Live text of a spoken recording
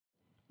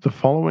The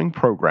following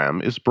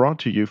program is brought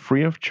to you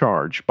free of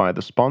charge by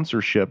the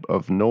sponsorship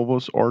of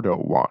Novus Ordo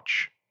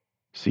Watch.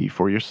 See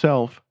for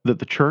yourself that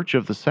the Church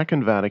of the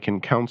Second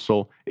Vatican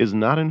Council is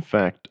not in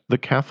fact the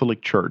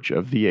Catholic Church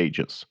of the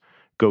ages.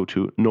 Go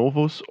to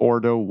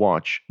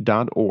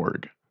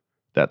novusordowatch.org.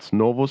 That's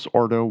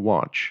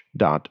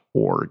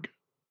novusordowatch.org.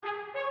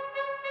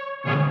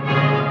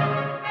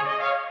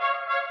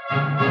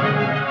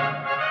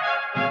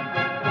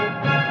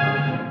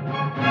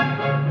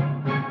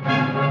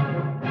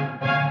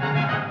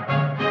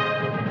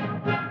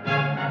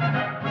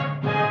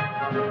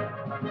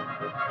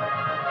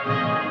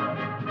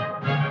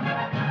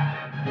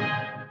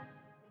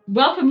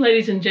 Welcome,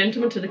 ladies and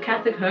gentlemen, to the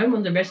Catholic Home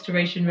on the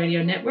Restoration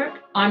Radio Network.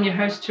 I'm your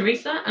host,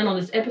 Teresa, and on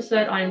this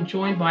episode, I am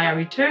joined by our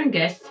return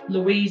guests,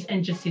 Louise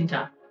and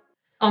Jacinta.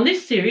 On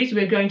this series,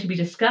 we're going to be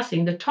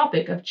discussing the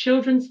topic of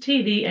children's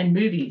TV and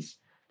movies.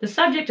 The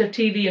subject of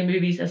TV and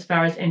movies as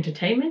far as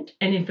entertainment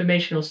and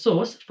informational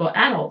source for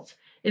adults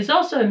is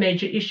also a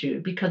major issue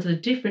because of the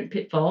different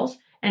pitfalls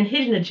and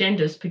hidden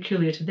agendas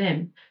peculiar to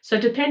them. So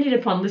depending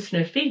upon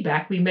listener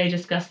feedback, we may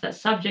discuss that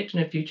subject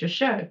in a future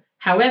show.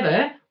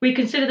 However, we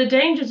consider the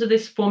dangers of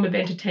this form of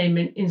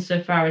entertainment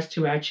insofar as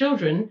to our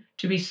children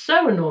to be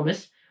so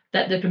enormous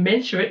that the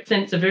commensurate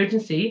sense of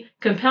urgency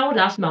compelled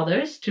us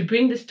mothers to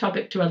bring this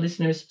topic to our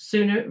listeners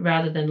sooner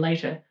rather than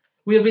later.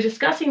 We'll be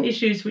discussing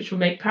issues which will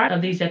make part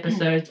of these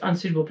episodes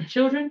unsuitable for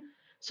children,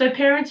 so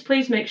parents,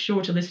 please make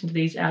sure to listen to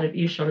these out of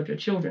earshot of your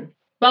children.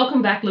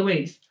 Welcome back,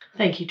 Louise.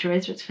 Thank you,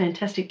 Teresa. It's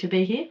fantastic to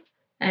be here.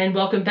 And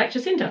welcome back,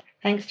 Jacinta.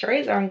 Thanks,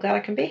 Teresa. I'm glad I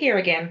can be here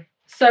again.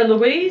 So,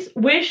 Louise,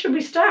 where should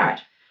we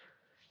start?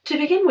 To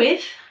begin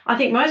with, I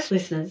think most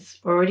listeners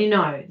already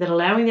know that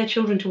allowing their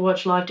children to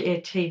watch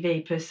live-to-air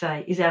TV per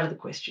se is out of the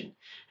question,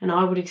 and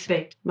I would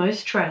expect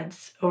most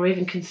trads or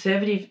even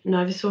conservative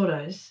Novus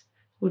Ordos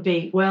would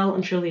be well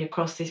and truly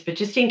across this, but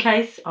just in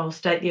case, I'll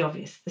state the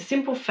obvious. The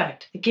simple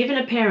fact that given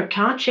a parent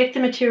can't check the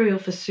material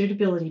for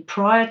suitability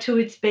prior to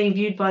its being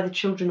viewed by the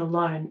children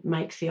alone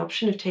makes the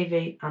option of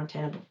TV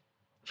untenable.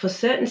 For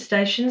certain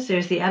stations, there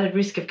is the added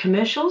risk of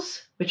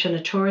commercials, which are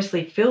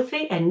notoriously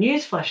filthy, and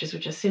news flashes,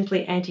 which are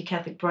simply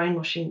anti-Catholic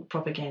brainwashing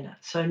propaganda.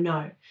 So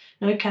no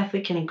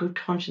Catholic can in good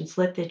conscience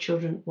let their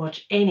children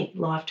watch any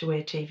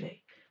live-to-air TV.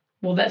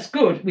 Well, that's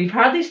good. We've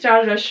hardly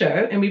started our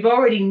show, and we've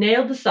already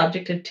nailed the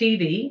subject of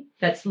TV,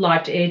 that's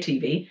live-to-air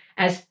TV,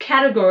 as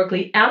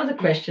categorically out of the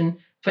question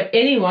for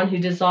anyone who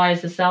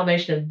desires the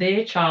salvation of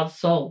their child's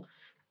soul.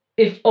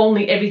 If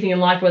only everything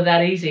in life were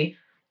that easy.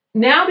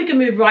 Now we can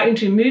move right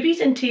into movies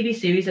and TV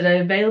series that are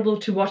available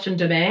to watch on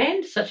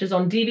demand, such as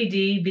on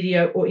DVD,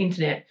 video, or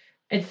internet.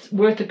 It's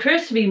worth a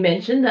cursory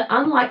mention that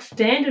unlike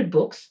standard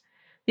books,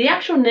 the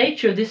actual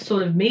nature of this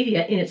sort of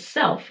media in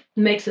itself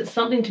makes it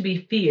something to be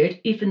feared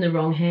if in the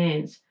wrong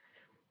hands.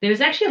 There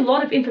is actually a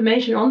lot of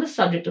information on the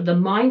subject of the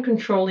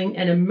mind-controlling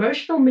and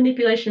emotional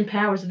manipulation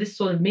powers of this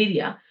sort of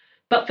media,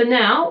 but for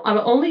now, I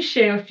will only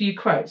share a few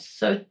quotes.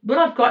 So what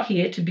I've got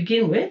here to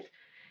begin with,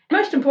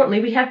 most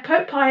importantly, we have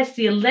Pope Pius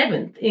XI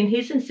in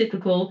his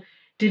encyclical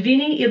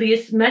Divini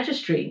Ilius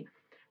Magistri,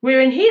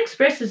 wherein he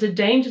expresses the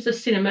dangers of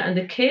cinema and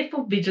the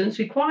careful vigilance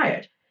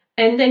required.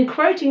 And then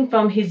quoting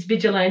from his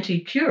Vigilante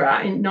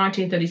Cura in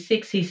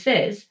 1936, he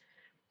says,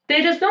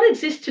 "There does not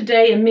exist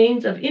today a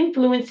means of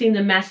influencing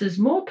the masses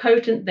more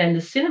potent than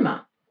the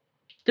cinema.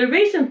 The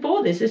reason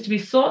for this is to be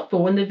sought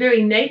for in the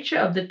very nature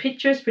of the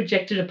pictures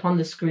projected upon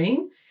the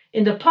screen,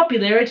 in the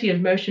popularity of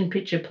motion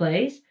picture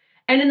plays,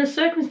 and in the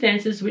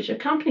circumstances which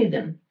accompany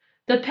them.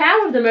 The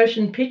power of the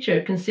motion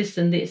picture consists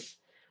in this,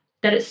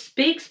 that it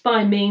speaks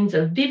by means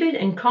of vivid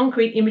and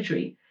concrete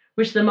imagery,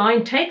 which the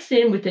mind takes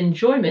in with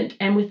enjoyment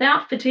and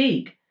without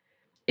fatigue.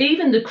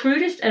 Even the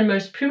crudest and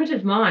most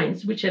primitive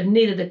minds, which have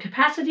neither the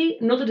capacity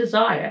nor the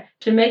desire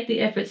to make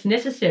the efforts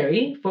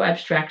necessary for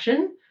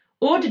abstraction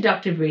or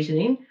deductive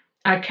reasoning,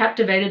 are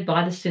captivated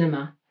by the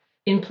cinema.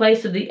 In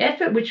place of the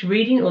effort which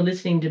reading or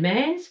listening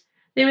demands,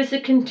 there is the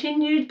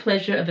continued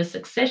pleasure of a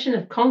succession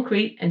of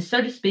concrete and, so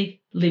to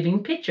speak,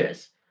 living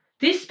pictures.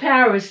 This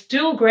power is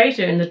still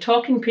greater in the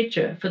talking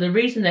picture for the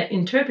reason that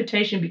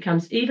interpretation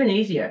becomes even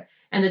easier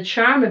and the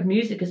charm of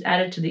music is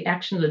added to the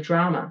action of the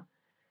drama."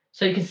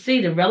 So you can see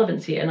the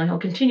relevance here, and I'll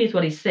continue with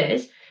what he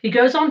says. He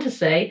goes on to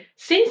say,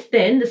 "Since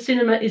then, the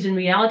cinema is in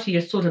reality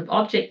a sort of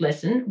object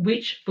lesson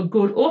which, for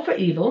good or for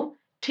evil,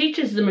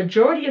 teaches the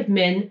majority of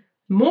men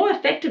more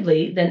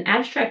effectively than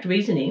abstract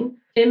reasoning,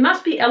 it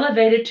must be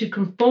elevated to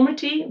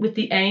conformity with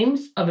the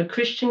aims of a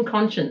Christian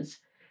conscience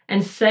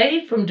and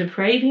saved from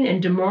depraving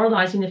and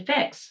demoralizing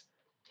effects."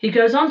 He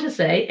goes on to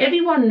say,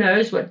 "Everyone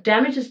knows what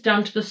damage is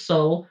done to the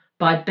soul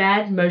by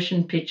bad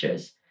motion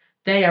pictures.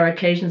 They are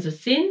occasions of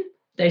sin.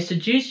 They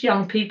seduce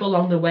young people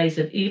along the ways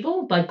of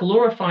evil by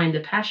glorifying the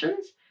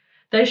passions.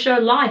 They show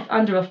life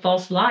under a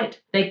false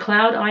light. They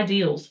cloud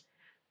ideals.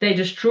 They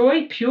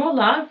destroy pure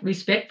love,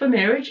 respect for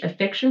marriage,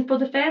 affection for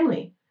the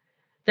family.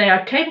 They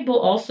are capable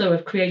also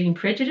of creating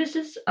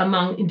prejudices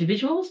among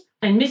individuals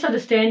and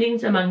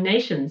misunderstandings among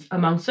nations,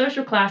 among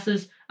social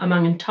classes,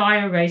 among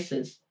entire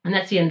races." And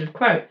that's the end of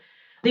quote.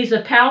 These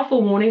are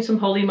powerful warnings from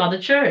Holy Mother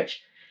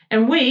Church.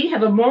 and we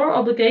have a moral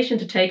obligation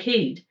to take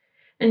heed.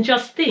 And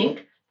just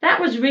think,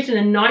 that was written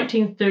in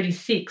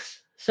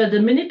 1936, so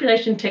the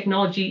manipulation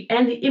technology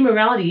and the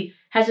immorality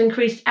has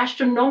increased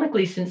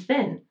astronomically since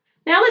then.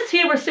 Now let's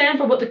hear a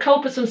sample of what the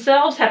culprits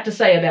themselves have to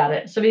say about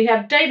it. So we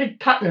have David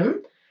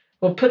Putnam,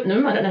 I don't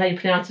know how you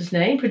pronounce his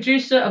name,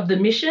 producer of The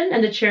Mission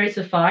and The Chariots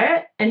of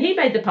Fire, and he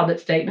made the public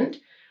statement,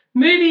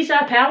 "Movies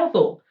are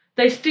powerful.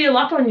 They steal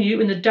up on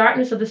you in the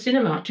darkness of the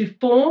cinema to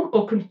form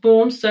or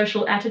conform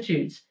social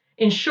attitudes.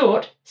 In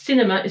short,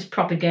 cinema is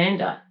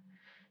propaganda."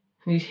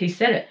 He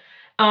said it.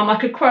 I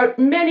could quote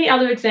many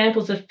other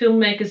examples of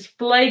filmmakers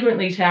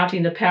flagrantly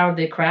touting the power of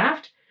their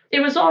craft. It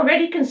was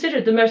already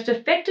considered the most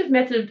effective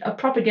method of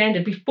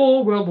propaganda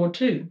before World War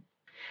II.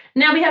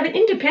 Now, we have an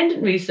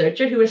independent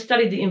researcher who has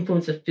studied the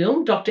influence of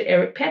film, Dr.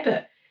 Eric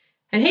Pepper,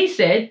 and he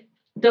said,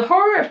 "The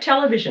horror of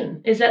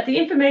television is that the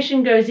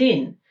information goes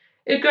in.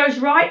 It goes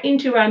right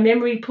into our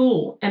memory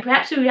pool, and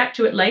perhaps we react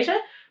to it later,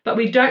 but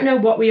we don't know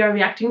what we are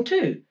reacting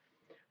to.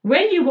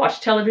 When you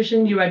watch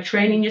television, you are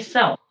training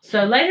yourself.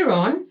 So later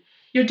on,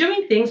 you're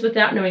doing things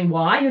without knowing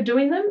why you're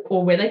doing them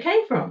or where they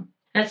came from."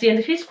 That's the end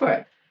of his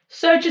quote.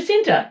 So,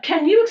 Jacinta,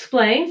 can you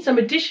explain some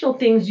additional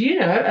things you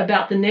know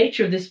about the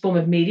nature of this form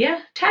of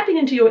media, tapping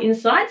into your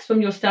insights from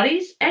your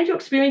studies and your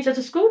experience as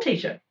a school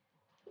teacher?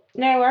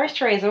 No worries,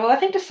 Teresa. Well, I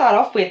think to start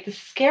off with, the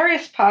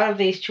scariest part of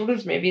these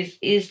children's movies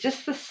is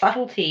just the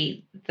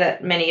subtlety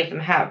that many of them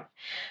have.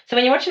 So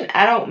when you watch an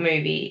adult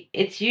movie,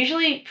 it's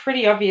usually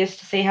pretty obvious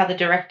to see how the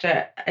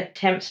director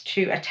attempts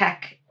to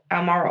attack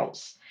our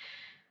morals.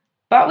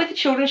 But with the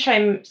children's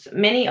shows,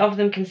 many of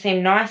them can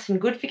seem nice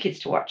and good for kids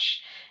to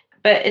watch.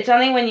 But it's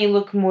only when you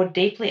look more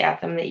deeply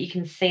at them that you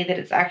can see that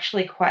it's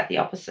actually quite the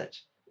opposite.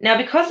 Now,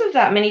 because of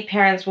that, many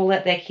parents will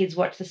let their kids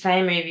watch the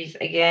same movies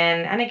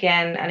again and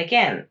again and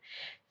again,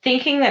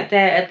 thinking that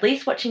they're at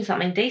least watching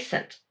something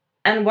decent.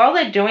 And while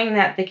they're doing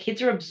that, the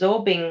kids are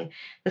absorbing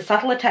the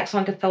subtle attacks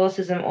on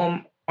Catholicism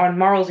or on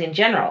morals in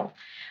general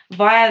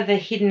via the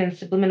hidden and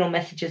subliminal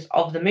messages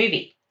of the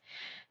movie.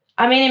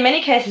 I mean, in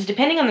many cases,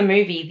 depending on the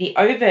movie, the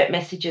overt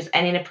messages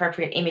and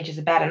inappropriate images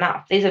are bad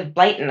enough. These are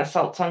blatant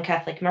assaults on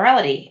Catholic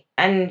morality.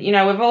 And, we've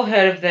all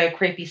heard of the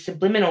creepy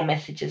subliminal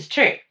messages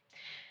too.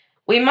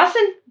 We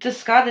mustn't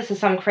discard this as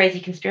some crazy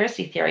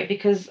conspiracy theory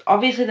because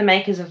obviously the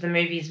makers of the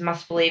movies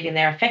must believe in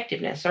their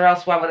effectiveness, or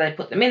else why would they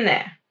put them in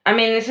there? I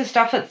mean, this is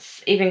stuff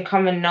that's even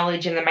common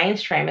knowledge in the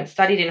mainstream. It's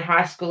studied in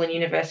high school and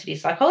university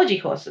psychology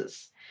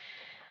courses.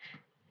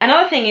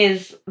 Another thing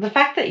is the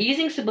fact that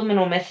using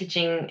subliminal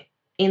messaging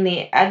in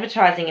the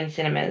advertising in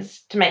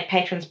cinemas to make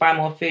patrons buy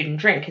more food and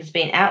drink has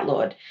been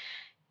outlawed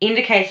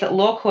indicates that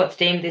law courts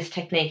deemed this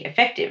technique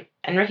effective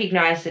and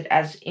recognised it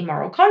as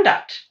immoral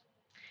conduct.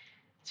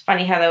 It's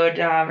funny how they would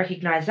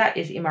recognise that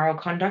as immoral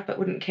conduct but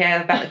wouldn't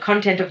care about the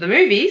content of the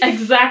movies.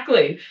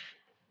 Exactly.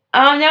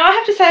 Now, I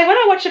have to say, when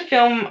I watch a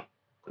film,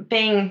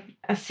 being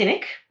a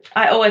cynic,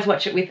 I always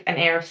watch it with an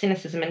air of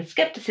cynicism and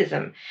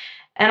scepticism,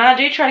 and I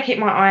do try to keep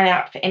my eye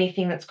out for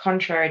anything that's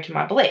contrary to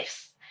my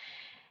beliefs.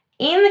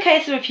 In the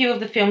case of a few of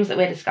the films that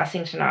we're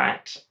discussing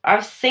tonight,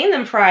 I've seen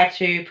them prior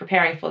to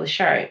preparing for the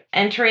show.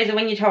 And Teresa,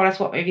 when you told us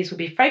what movies we'll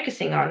be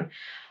focusing on,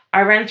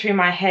 I ran through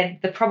my head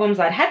the problems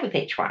I'd had with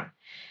each one.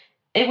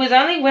 It was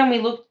only when we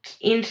looked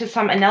into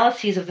some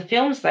analyses of the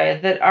films, though,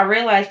 that I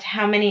realised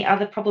how many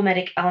other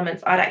problematic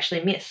elements I'd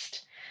actually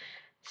missed.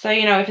 So,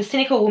 if a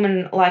cynical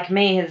woman like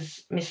me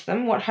has missed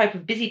them, what hope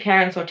have busy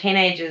parents or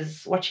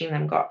teenagers watching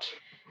them got?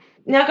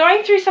 Now,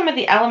 going through some of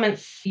the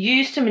elements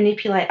used to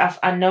manipulate us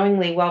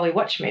unknowingly while we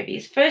watch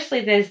movies,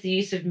 firstly, there's the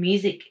use of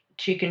music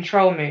to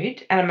control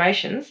mood and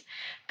emotions,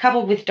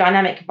 coupled with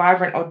dynamic,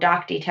 vibrant, or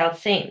dark detailed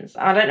scenes.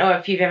 I don't know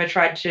if you've ever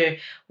tried to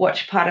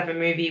watch part of a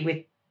movie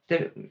with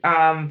the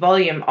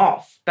volume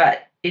off,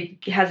 but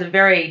it has a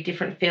very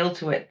different feel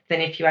to it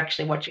than if you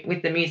actually watch it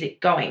with the music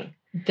going.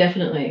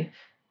 Definitely.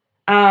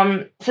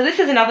 So this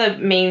is another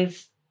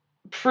means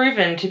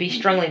proven to be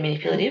strongly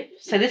manipulative.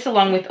 So this,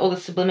 along with all the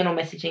subliminal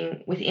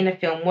messaging within a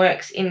film,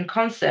 works in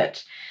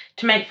concert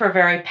to make for a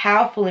very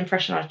powerful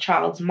impression on a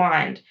child's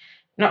mind,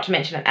 not to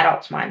mention an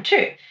adult's mind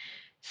too.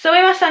 So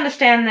we must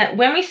understand that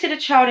when we sit a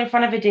child in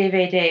front of a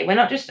DVD, we're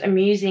not just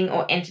amusing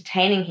or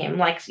entertaining him,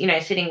 like,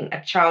 sitting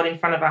a child in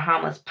front of a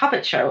harmless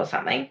puppet show or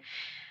something,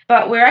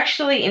 but we're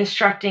actually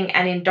instructing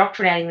and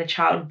indoctrinating the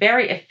child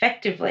very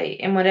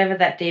effectively in whatever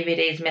that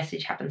DVD's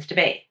message happens to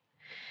be.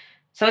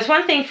 So it's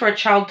one thing for a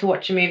child to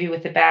watch a movie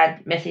with a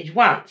bad message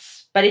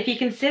once, but if you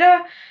consider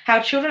how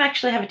children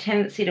actually have a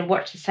tendency to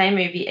watch the same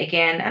movie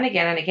again and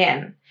again and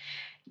again,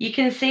 you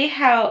can see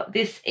how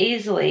this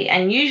easily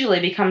and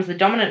usually becomes the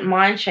dominant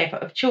mind shaper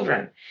of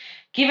children,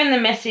 given the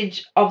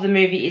message of the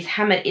movie is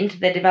hammered into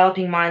their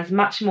developing minds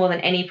much more than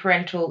any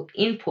parental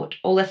input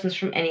or lessons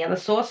from any other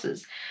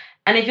sources.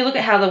 And if you look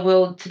at how the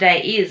world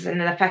today is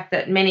and the fact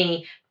that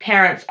many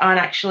parents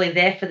aren't actually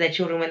there for their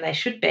children when they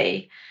should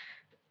be,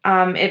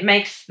 it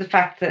makes the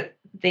fact that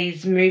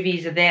these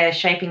movies are there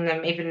shaping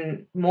them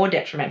even more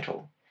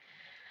detrimental.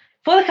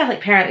 For the Catholic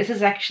parent, this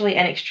is actually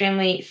an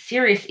extremely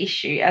serious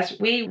issue, as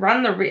we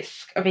run the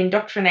risk of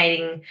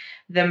indoctrinating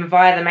them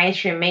via the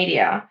mainstream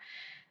media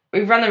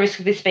we run the risk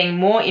of this being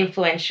more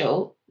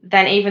influential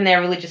than even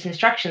their religious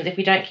instructions if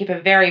we don't keep a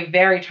very,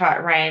 very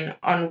tight rein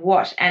on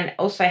what and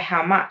also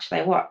how much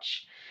they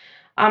watch.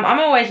 I'm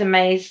always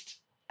amazed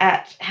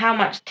at how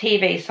much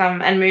TV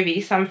and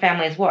movies some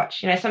families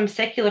watch. Some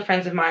secular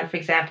friends of mine, for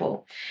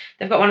example,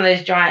 they've got one of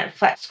those giant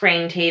flat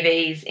screen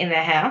TVs in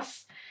their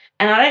house.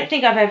 And I don't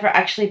think I've ever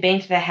actually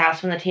been to their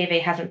house when the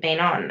TV hasn't been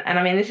on. And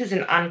I mean, this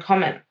isn't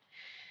uncommon.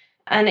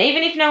 And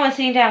even if no one's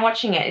sitting down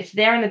watching it, it's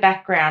there in the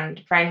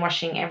background,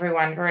 brainwashing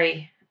everyone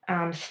very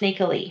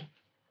sneakily.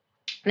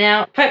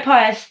 Now, Pope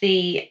Pius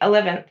XI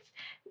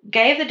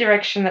gave the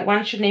direction that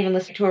one shouldn't even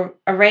listen to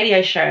a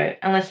radio show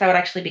unless they would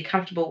actually be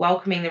comfortable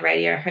welcoming the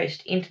radio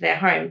host into their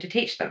home to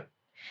teach them.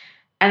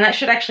 And that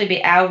should actually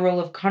be our rule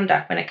of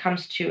conduct when it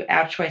comes to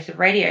our choice of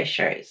radio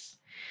shows.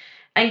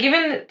 And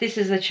given that this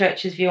is the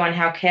Church's view on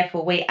how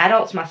careful we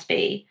adults must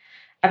be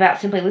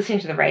about simply listening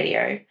to the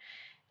radio,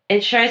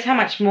 it shows how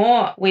much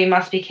more we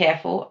must be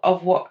careful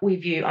of what we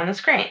view on the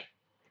screen.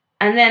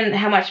 And then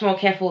how much more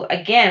careful,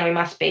 again, we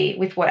must be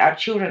with what our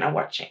children are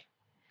watching.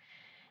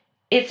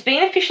 It's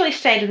been officially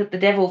stated that the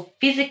devil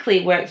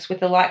physically works with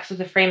the likes of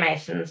the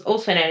Freemasons,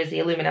 also known as the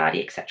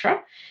Illuminati,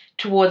 etc.,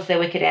 towards their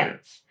wicked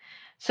ends.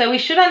 So we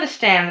should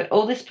understand that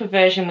all this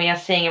perversion we are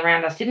seeing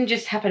around us didn't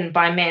just happen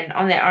by men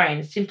on their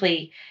own,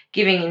 simply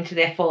giving into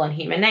their fallen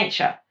human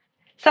nature.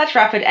 Such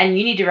rapid and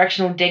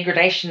unidirectional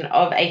degradation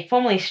of a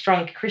formerly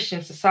strong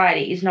Christian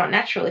society is not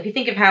natural. If you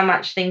think of how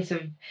much things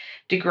have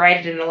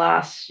degraded in the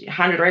last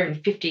 100 or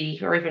even 50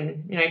 or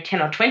even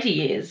 10 or 20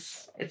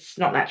 years, it's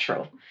not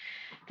natural.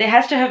 There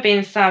has to have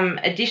been some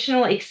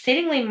additional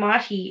exceedingly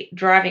mighty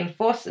driving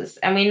forces,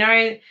 and we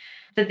know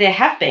that there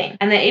have been,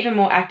 and they're even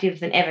more active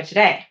than ever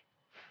today.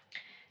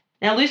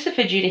 Now,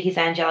 Lucifer, due to his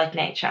angelic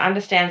nature,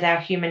 understands our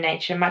human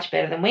nature much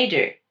better than we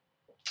do.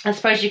 I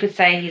suppose you could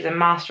say he's a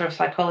master of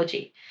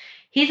psychology.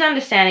 His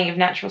understanding of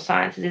natural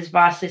sciences is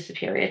vastly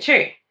superior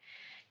too.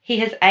 He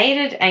has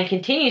aided and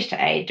continues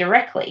to aid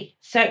directly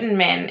certain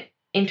men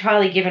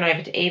entirely given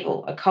over to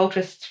evil,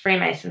 occultists,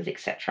 Freemasons,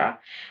 etc.,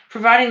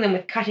 providing them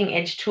with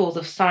cutting-edge tools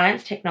of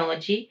science,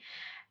 technology,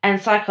 and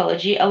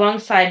psychology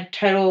alongside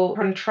total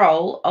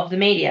control of the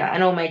media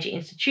and all major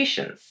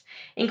institutions,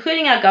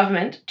 including our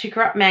government, to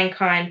corrupt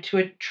mankind to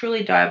a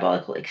truly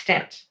diabolical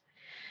extent.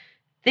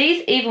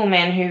 These evil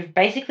men who've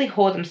basically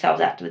whored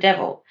themselves out to the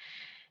devil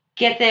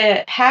get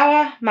their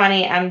power,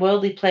 money, and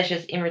worldly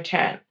pleasures in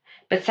return.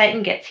 But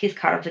Satan gets his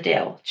cut of the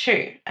deal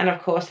too, and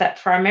of course that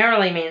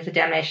primarily means the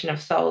damnation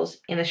of souls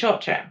in the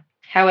short term.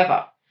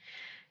 However,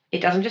 it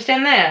doesn't just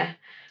end there.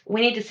 We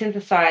need to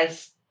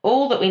synthesize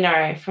all that we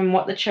know from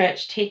what the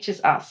Church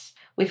teaches us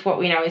with what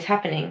we know is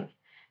happening.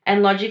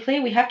 And logically,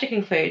 we have to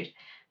conclude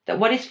that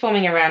what is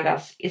forming around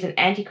us is an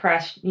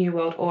Antichrist New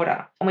World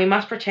Order, and we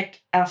must protect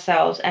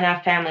ourselves and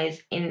our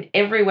families in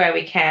every way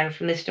we can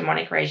from this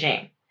demonic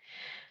regime.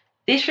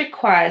 This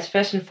requires,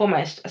 first and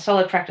foremost, a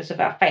solid practice of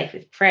our faith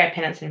with prayer,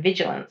 penance, and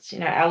vigilance.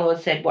 Our Lord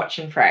said, watch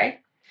and pray.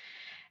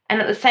 And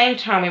at the same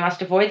time, we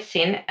must avoid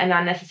sin and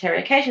unnecessary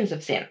occasions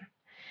of sin.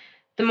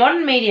 The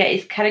modern media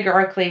is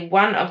categorically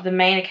one of the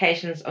main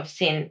occasions of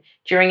sin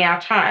during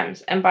our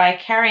times, and by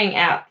carrying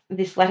out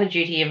this latter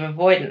duty of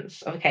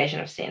avoidance of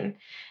occasion of sin,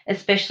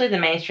 especially the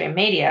mainstream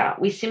media,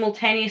 we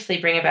simultaneously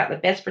bring about the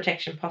best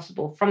protection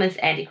possible from this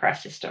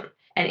Antichrist system.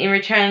 And in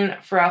return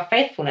for our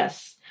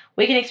faithfulness,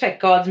 we can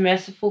expect God's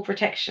merciful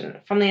protection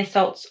from the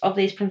assaults of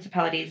these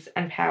principalities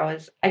and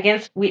powers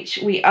against which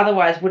we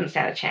otherwise wouldn't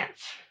stand a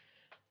chance.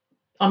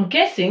 I'm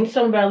guessing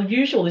some of our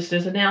usual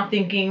listeners are now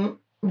thinking,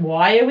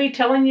 why are we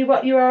telling you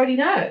what you already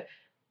know?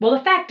 Well,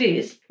 the fact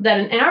is that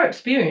in our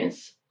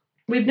experience,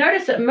 we've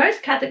noticed that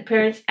most Catholic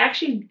parents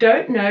actually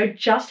don't know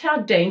just how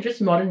dangerous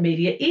modern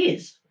media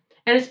is.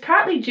 And it's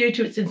partly due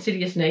to its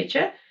insidious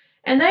nature,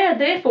 and they are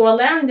therefore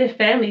allowing their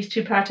families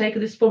to partake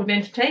of this form of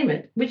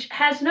entertainment, which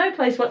has no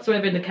place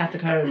whatsoever in the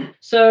Catholic home.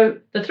 So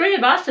the three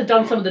of us have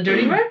done some of the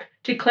dirty work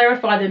to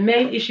clarify the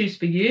main issues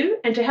for you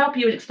and to help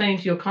you in explaining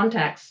to your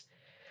contacts.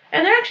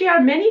 And there actually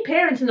are many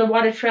parents in the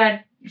wider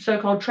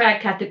so-called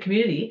trad Catholic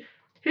community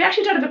who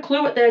actually don't have a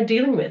clue what they're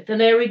dealing with, and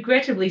they're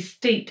regrettably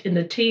steeped in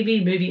the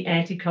TV movie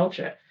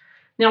anti-culture.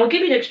 Now, I'll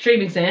give you an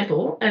extreme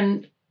example,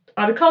 and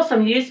I recall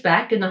some years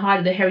back in the height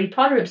of the Harry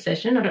Potter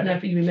obsession. I don't know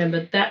if you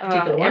remember that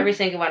particular one. Every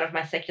single one of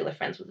my secular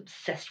friends was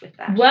obsessed with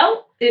that.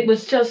 Well, it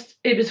was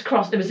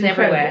incredible.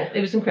 Everywhere.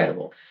 It was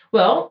incredible.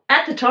 Well,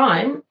 at the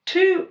time,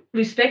 two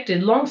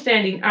respected,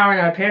 long-standing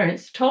R&R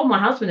parents told my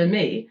husband and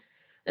me,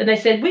 and they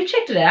said, we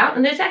checked it out,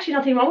 and there's actually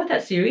nothing wrong with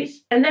that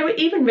series, and they were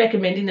even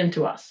recommending them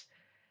to us.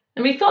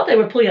 And we thought they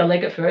were pulling our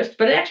leg at first,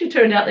 but it actually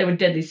turned out they were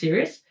deadly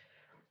serious.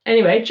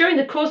 Anyway, during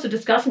the course of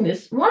discussing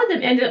this, one of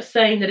them ended up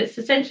saying that it's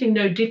essentially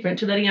no different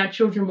to letting our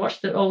children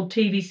watch the old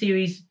TV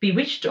series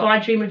Bewitched or I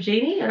Dream of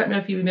Jeannie. I don't know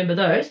if you remember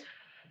those.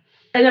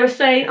 And they were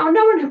saying, oh,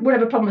 no one would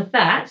have a problem with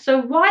that. So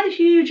why the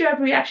huge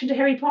overreaction to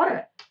Harry Potter?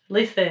 At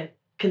least they're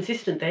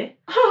consistent there.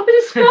 Oh, a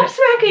bit of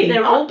gobsmacking.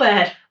 They're all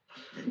bad.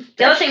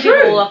 The other thing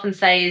people will often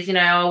say is,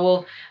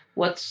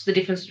 what's the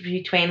difference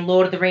between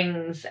Lord of the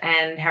Rings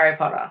and Harry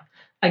Potter?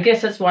 I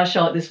guess that's why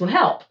Charlotte, this will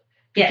help.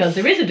 because Yes.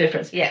 there is a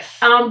difference. Yes.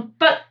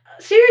 But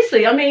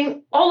seriously, I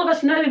mean, all of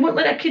us know we wouldn't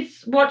let our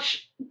kids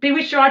watch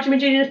Bewitched or Archie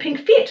and Genie in a pink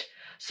fit.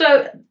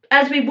 So,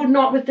 as we would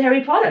not with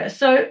Harry Potter.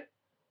 So,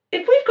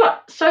 if we've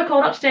got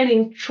so-called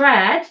upstanding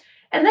trads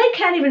and they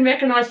can't even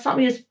recognise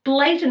something as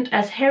blatant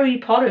as Harry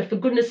Potter, for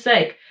goodness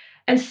sake,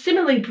 and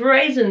similarly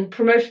brazen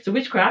promotions of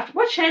witchcraft,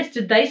 what chance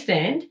did they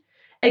stand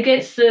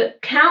against the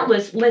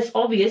countless less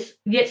obvious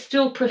yet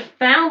still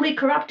profoundly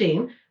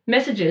corrupting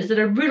messages that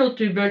are riddled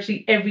through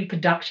virtually every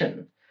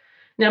production?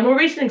 Now, more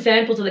recent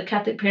examples are the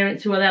Catholic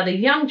parents who allow their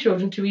young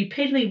children to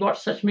repeatedly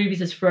watch such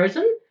movies as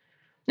Frozen.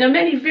 Now,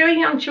 many very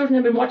young children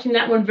have been watching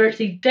that one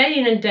virtually day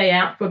in and day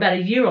out for about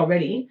a year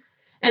already.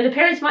 And the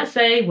parents might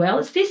say, well,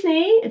 it's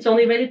Disney, it's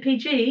only rated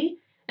PG,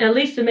 and at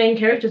least the main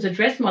characters are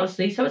dressed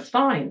modestly, so it's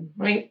fine.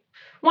 I mean,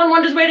 one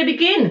wonders where to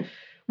begin.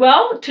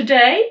 Well,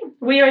 today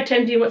we are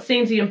attempting what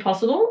seems the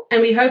impossible,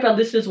 and we hope our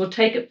listeners will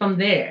take it from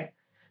there.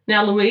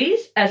 Now,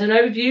 Louise, as an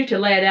overview to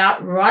lay it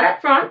out right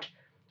up front,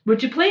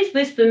 would you please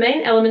list the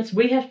main elements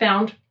we have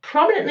found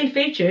prominently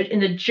featured in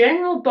the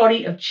general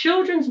body of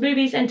children's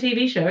movies and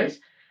TV shows,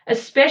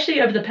 especially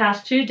over the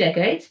past 2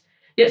 decades,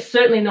 yet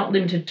certainly not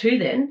limited to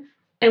then,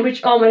 and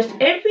which almost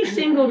every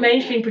single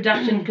mainstream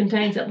production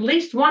contains at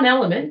least one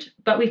element,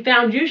 but we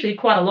found usually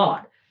quite a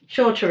lot.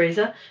 Sure,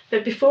 Teresa.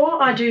 But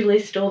before I do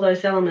list all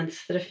those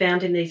elements that are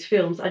found in these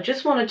films, I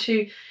just wanted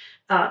to.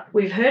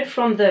 We've heard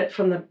from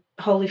the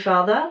Holy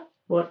Father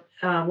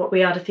what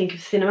we are to think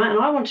of cinema, and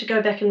I want to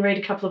go back and read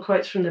a couple of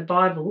quotes from the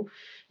Bible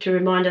to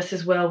remind us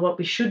as well what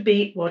we should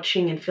be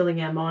watching and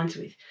filling our minds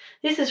with.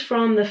 This is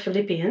from the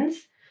Philippians.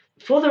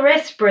 For the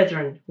rest,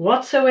 brethren,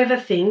 whatsoever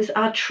things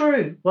are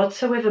true,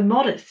 whatsoever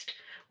modest,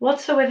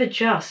 whatsoever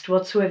just,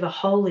 whatsoever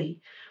holy,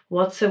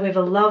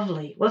 whatsoever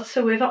lovely,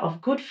 whatsoever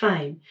of good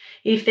fame,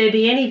 if there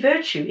be any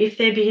virtue, if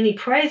there be any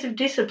praise of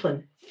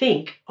discipline,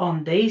 think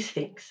on these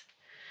things.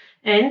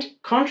 And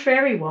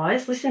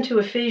contrariwise, listen to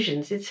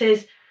Ephesians. It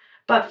says,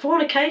 but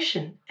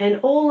fornication and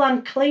all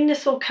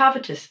uncleanness or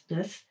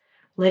covetousness,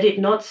 let it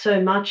not so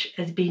much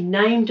as be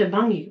named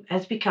among you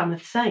as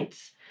becometh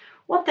saints.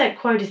 What that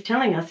quote is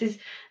telling us is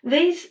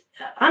these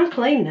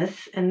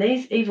uncleanness and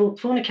these evil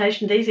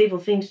fornication, these evil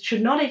things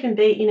should not even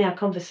be in our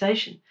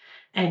conversation.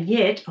 And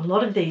yet a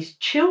lot of these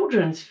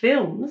children's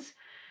films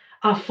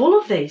are full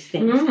of these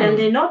things. And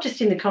they're not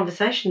just in the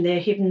conversation, they're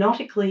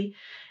hypnotically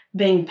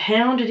being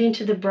pounded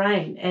into the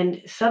brain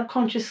and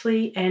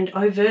subconsciously and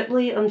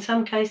overtly in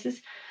some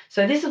cases.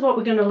 So this is what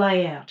we're going to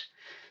lay out.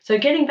 So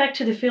getting back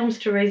to the films,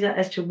 Teresa,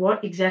 as to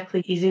what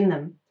exactly is in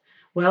them.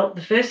 Well,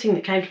 the first thing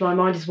that came to my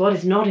mind is what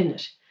is not in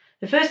it.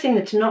 The first thing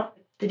that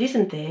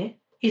isn't there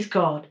is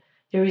God.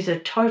 There is a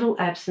total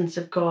absence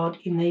of God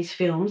in these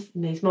films,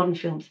 in these modern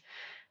films.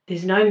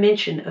 There's no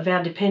mention of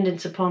our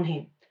dependence upon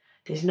him.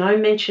 There's no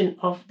mention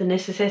of the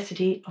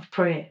necessity of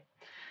prayer.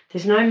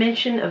 There's no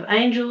mention of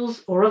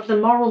angels or of the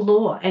moral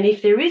law. And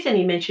if there is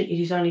any mention,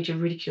 it is only to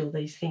ridicule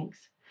these things.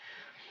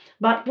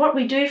 But what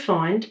we do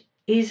find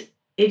is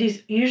it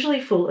is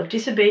usually full of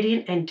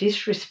disobedient and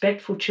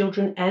disrespectful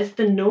children as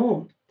the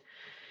norm.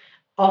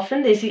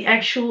 Often there's the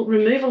actual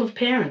removal of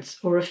parents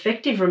or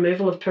effective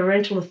removal of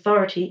parental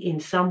authority in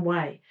some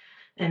way,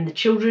 and the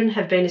children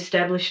have been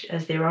established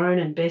as their own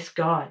and best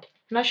guide.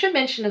 And I should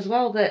mention as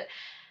well that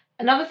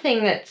another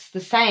thing that's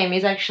the same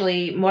is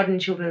actually modern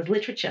children's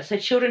literature. So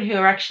children who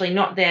are actually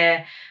not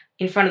there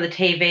in front of the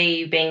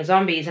TV being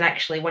zombies and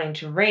actually wanting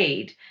to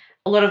read,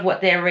 a lot of what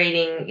they're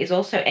reading is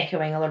also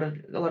echoing a lot of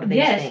these things.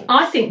 Yes,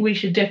 I think we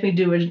should definitely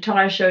do an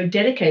entire show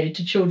dedicated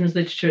to children's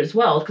literature as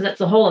well, because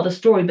that's a whole other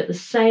story. But the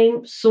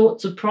same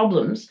sorts of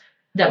problems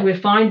that we're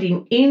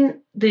finding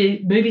in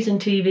the movies and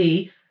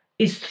TV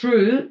is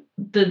through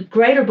the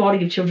greater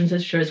body of children's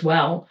literature as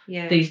well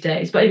these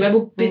days. But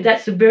anyway,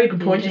 that's a very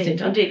good point,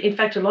 Jacinta. Indeed. In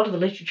fact, a lot of the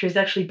literature is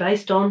actually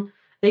based on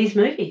these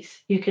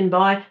movies. You can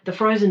buy the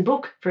Frozen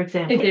book, for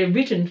example. They're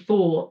written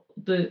for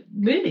the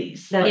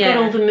movies. They've got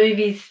all the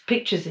movies'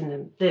 pictures in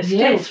them. They're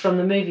stills from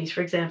the movies,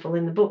 for example,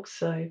 in the books.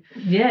 So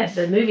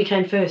the movie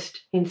came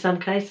first in some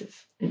cases.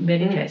 In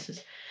many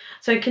cases.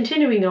 So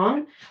continuing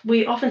on,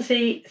 we often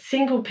see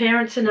single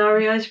parent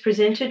scenarios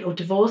presented or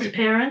divorced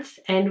parents,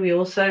 and we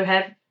also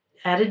have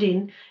added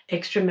in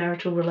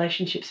extramarital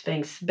relationships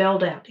being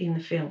spelled out in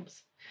the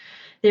films.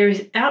 There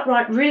is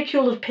outright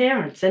ridicule of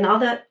parents and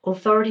other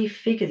authority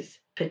figures,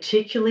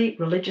 particularly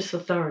religious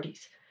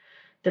authorities.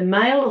 The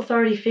male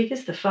authority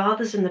figures, the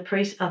fathers and the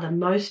priests, are the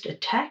most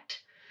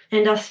attacked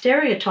and are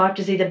stereotyped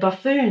as either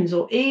buffoons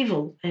or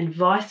evil and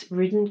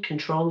vice-ridden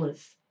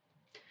controllers.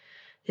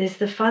 There's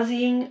the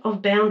fuzzying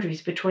of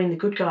boundaries between the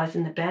good guys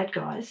and the bad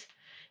guys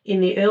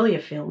in the earlier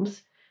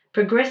films,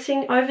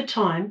 progressing over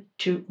time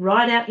to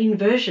write-out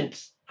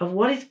inversions of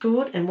what is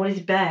good and what is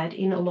bad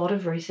in a lot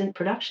of recent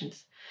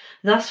productions,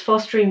 thus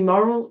fostering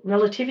moral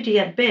relativity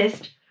at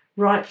best,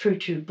 right through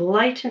to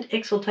blatant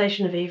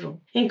exaltation of evil,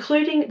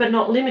 including but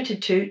not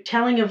limited to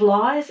telling of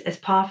lies as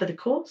par for the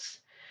course,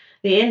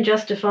 the end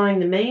justifying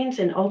the means,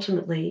 and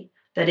ultimately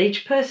that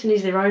each person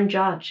is their own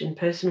judge and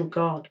personal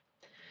God.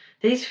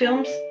 These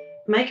films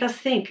make us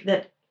think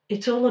that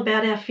It's all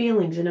about our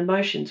feelings and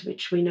emotions,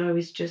 which we know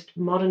is just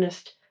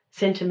modernist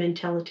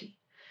sentimentality.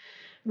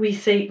 We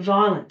see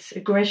violence,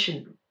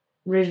 aggression,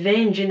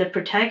 revenge in the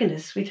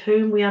protagonists with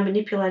whom we are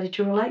manipulated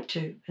to relate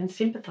to and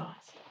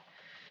sympathise.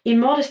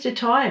 Immodest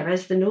attire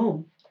as the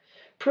norm.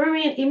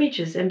 Prurient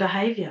images and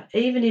behaviour,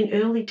 even in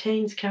early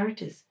teens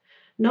characters.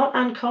 Not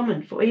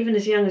uncommon for even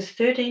as young as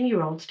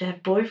 13-year-olds to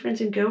have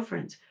boyfriends and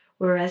girlfriends,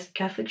 whereas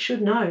Catholics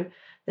should know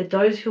that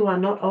those who are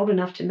not old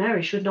enough to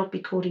marry should not be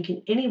courting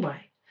in any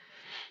way.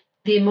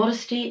 The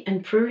immodesty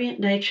and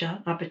prurient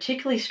nature are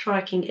particularly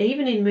striking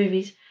even in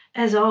movies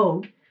as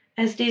old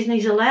as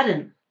Disney's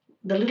Aladdin,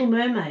 The Little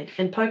Mermaid,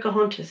 and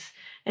Pocahontas,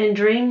 and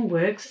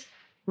DreamWorks'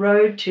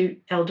 Road to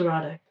El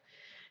Dorado.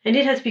 And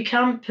it has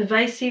become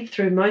pervasive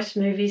through most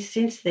movies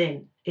since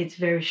then. It's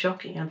very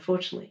shocking,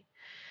 unfortunately.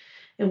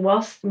 And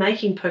whilst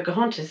making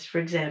Pocahontas, for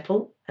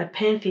example, a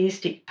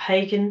pantheistic,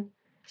 pagan,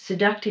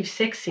 seductive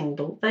sex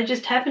symbol, they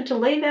just happened to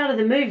leave out of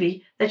the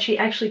movie that she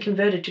actually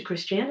converted to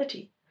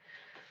Christianity.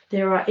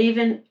 There are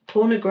even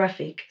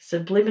pornographic,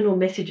 subliminal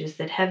messages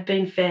that have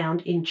been found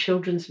in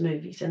children's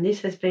movies, and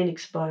this has been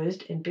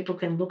exposed, and people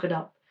can look it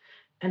up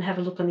and have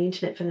a look on the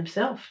internet for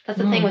themselves. That's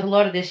the thing with a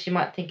lot of this, you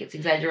might think it's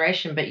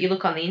exaggeration, but you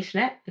look on the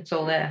internet, it's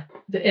all there.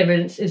 The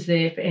evidence is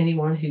there for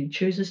anyone who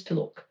chooses to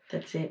look.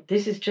 That's it.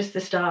 This is just the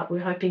start.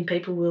 We're hoping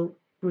people will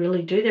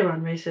really do their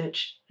own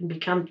research and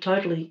become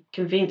totally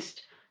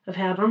convinced of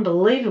how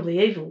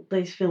unbelievably evil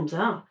these films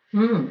are.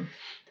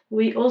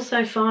 We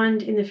also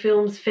find in the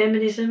films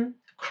feminism,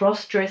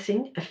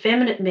 cross-dressing,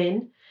 effeminate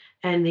men,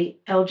 and the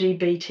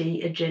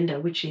LGBT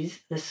agenda, which is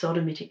the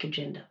sodomitic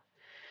agenda.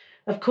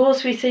 Of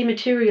course, we see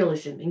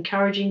materialism,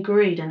 encouraging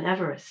greed and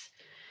avarice.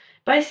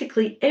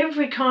 Basically,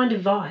 every kind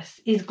of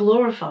vice is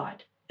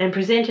glorified and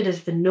presented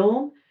as the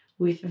norm,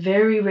 with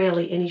very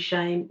rarely any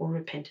shame or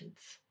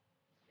repentance.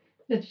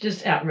 It's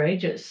just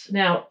outrageous.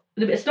 Now,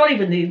 it's not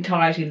even the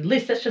entirety of the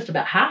list. That's just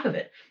about half of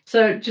it.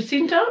 So,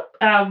 Jacinta,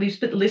 we've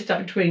split the list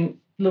up between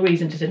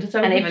Louise and Jacinta.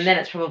 So and even then,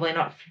 it's probably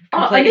not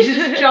and this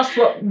is just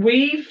what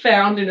we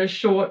found in a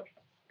short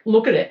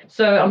look at it.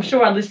 So I'm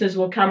sure our listeners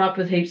will come up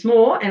with heaps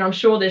more, and I'm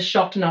sure they're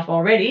shocked enough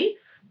already.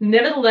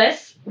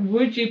 Nevertheless,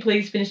 would you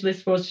please finish the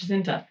list for us,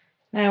 Jacinta?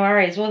 No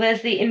worries. Well,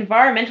 there's the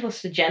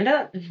environmentalist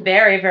agenda,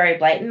 very, very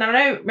blatant.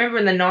 I remember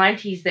in the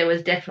 90s there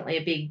was definitely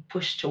a big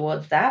push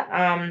towards that,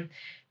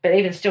 but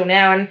even still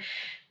now, and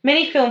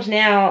many films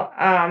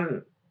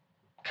now,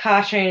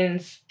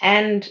 cartoons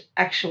and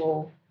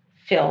actual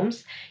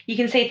films, you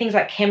can see things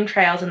like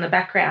chemtrails in the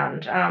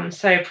background,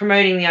 so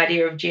promoting the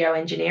idea of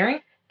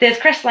geoengineering. There's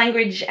crass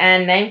language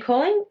and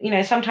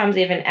name-calling, sometimes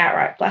even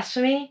outright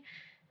blasphemy,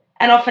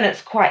 and often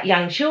it's quite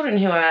young children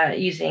who are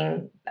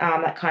using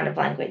that kind of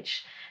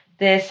language.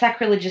 There's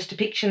sacrilegious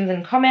depictions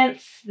and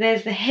comments.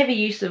 There's the heavy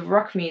use of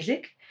rock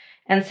music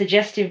and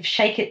suggestive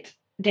shake-it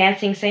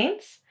dancing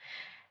scenes.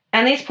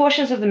 And these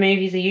portions of the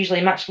movies are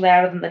usually much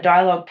louder than the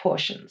dialogue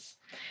portions.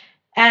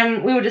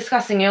 And we were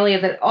discussing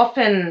earlier that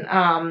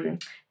often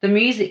the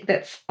music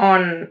that's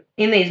on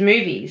in these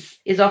movies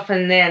is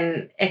often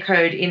then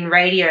echoed in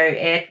radio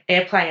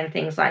airplay and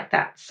things like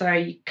that. So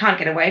you can't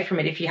get away from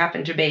it if you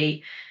happen to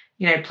be,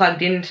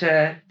 plugged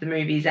into the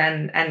movies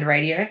and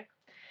radio.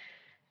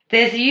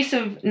 There's the use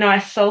of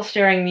nice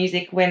soul-stirring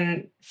music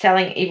when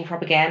selling evil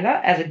propaganda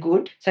as a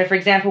good. So, for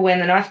example, when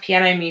the nice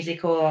piano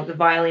music or the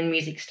violin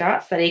music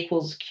starts, that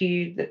equals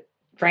cue that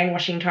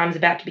brainwashing time's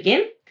about to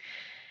begin.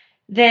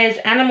 There's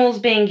animals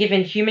being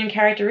given human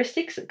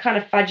characteristics. It kind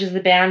of fudges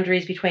the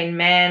boundaries between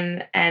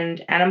man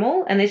and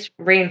animal, and this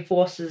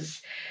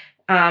reinforces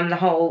the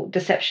whole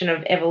deception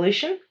of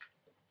evolution.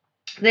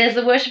 There's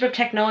the worship of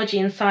technology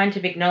and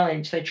scientific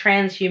knowledge, so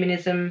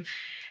transhumanism,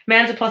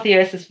 man's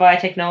apotheosis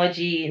via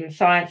technology in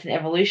science and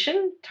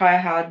evolution,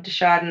 Teilhard de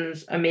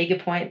Chardin's Omega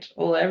Point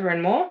all over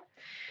and more.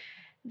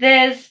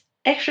 There's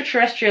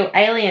extraterrestrial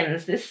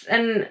aliens.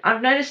 And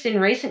I've noticed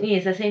in recent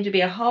years there seem to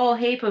be a whole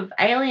heap of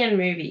alien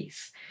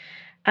movies.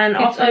 And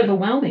it's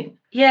overwhelming.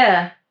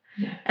 Yeah.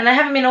 And they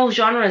have them in all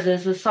genres.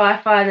 There's the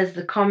sci-fi, there's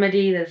the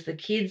comedy, there's the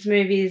kids'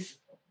 movies,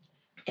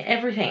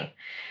 everything.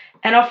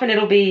 And often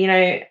it'll be,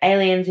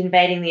 aliens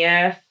invading the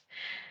Earth.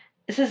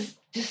 This is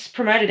just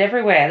promoted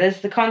everywhere.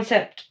 There's the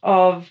concept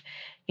of,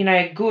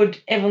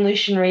 good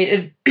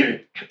evolutionary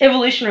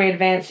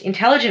advanced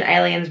intelligent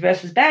aliens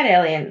versus bad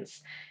aliens.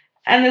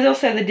 And there's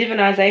also the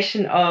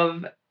divinization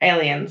of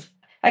aliens.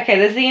 Okay,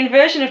 there's the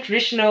inversion of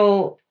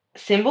traditional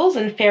symbols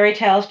and fairy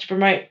tales to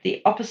promote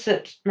the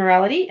opposite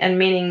morality and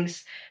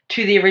meanings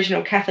to the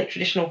original Catholic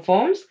traditional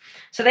forms.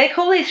 So they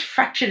call these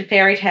fractured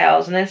fairy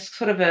tales, and that's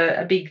sort of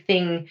a big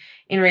thing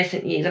in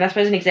recent years. And I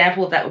suppose an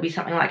example of that would be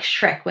something like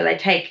Shrek, where they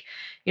take,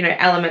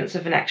 elements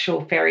of an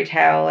actual fairy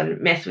tale and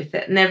mess with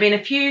it. And there have been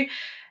a few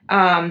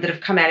that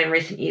have come out in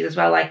recent years as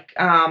well, like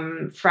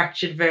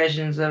fractured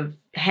versions of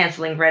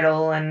Hansel and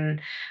Gretel and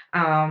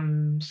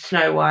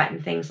Snow White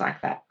and things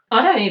like that.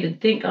 I don't even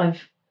think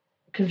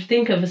can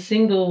think of a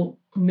single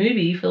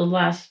movie for the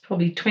last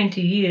probably 20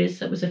 years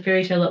that was a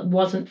fairy tale that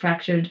wasn't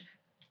fractured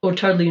or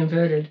totally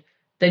inverted.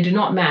 They do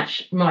not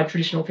match my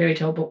traditional fairy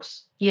tale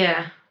books.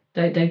 Yeah.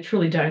 They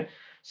truly don't.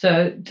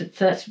 So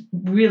that's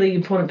really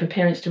important for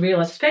parents to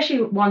realise,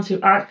 especially ones who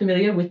aren't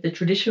familiar with the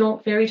traditional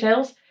fairy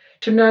tales,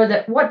 to know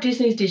that what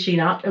Disney's dishing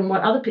up and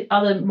what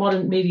other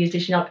modern media is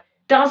dishing up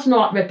does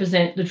not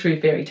represent the true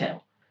fairy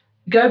tale.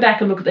 Go back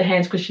and look at the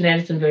Hans Christian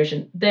Andersen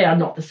version. They are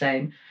not the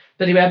same.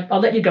 But anyway, I'll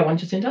let you go on,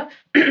 Jacinta.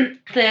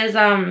 There's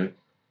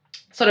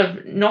sort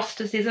of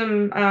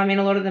Gnosticism in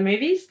a lot of the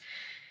movies.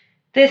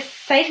 There's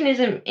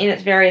Satanism in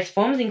its various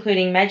forms,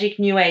 including magic,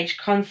 New Age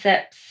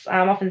concepts,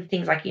 often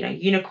things like,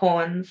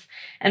 unicorns.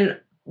 And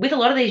with a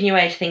lot of these New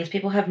Age things,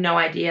 people have no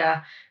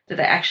idea that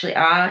they actually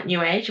are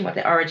New Age and what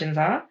their origins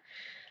are.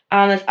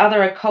 There's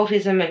other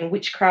occultism and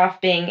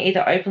witchcraft being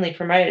either openly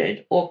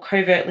promoted or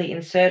covertly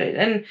inserted.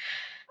 And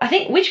I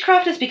think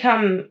witchcraft has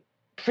become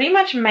pretty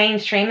much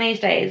mainstream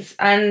these days.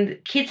 And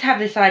kids have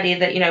this idea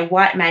that,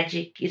 white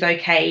magic is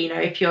okay,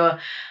 if you're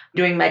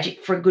doing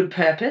magic for a good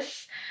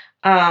purpose.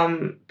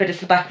 But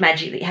it's the black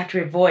magic that you have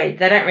to avoid.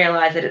 They don't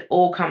realise that it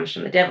all comes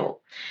from the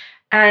devil.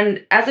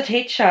 And as a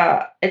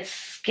teacher, it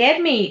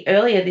scared me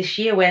earlier this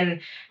year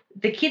when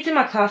the kids in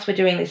my class were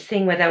doing this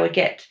thing where they would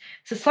get,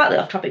 so slightly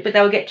off topic, but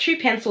they would get 2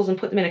 pencils and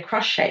put them in a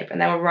cross shape,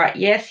 and they would write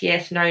yes,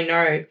 yes, no,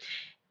 no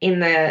in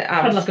the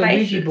kind of like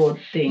spaces. A Ouija board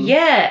thing.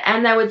 Yeah,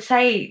 and they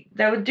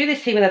would do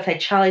this thing where they'd say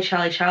Charlie,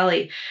 Charlie,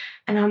 Charlie,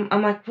 and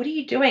I'm like, what are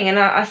you doing? And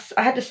I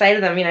had to say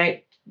to them,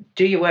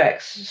 do your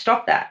work,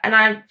 stop that. And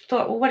I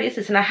thought, well, what is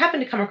this? And I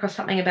happened to come across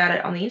something about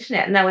it on the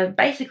internet, and they were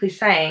basically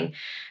saying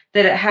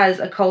that it has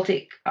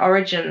occultic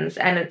origins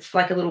and it's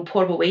like a little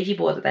portable Ouija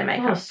board that they make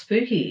up.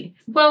 Spooky.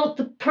 Well,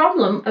 the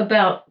problem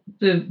about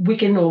the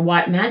Wiccan or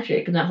white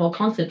magic and that whole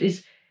concept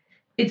is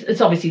it's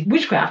obviously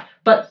witchcraft,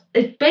 but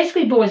it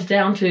basically boils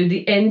down to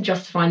the end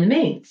justifying the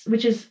means,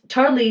 which is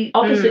totally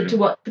opposite to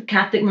what the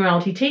Catholic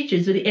morality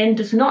teaches, that the end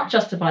does not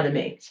justify the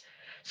means.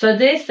 So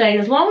they're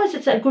saying as long as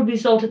it's a good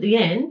result at the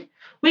end,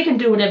 we can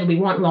do whatever we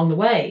want along the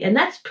way. And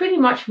that's pretty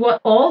much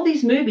what all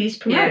these movies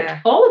promote.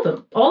 Yeah. All of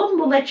them. All of them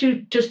will let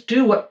you just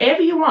do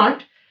whatever you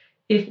want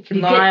if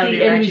you get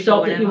the end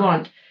result that you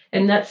want.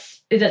 And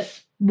that's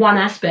one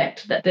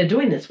aspect that they're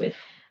doing this with.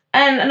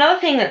 And another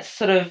thing that's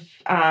sort of,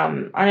 I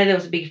know there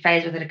was a big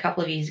phase with it a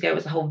couple of years ago,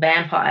 was the whole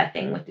vampire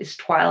thing with this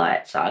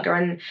Twilight saga.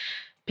 And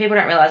people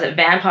don't realise that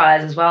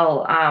vampires as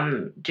well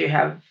do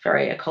have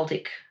very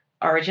occultic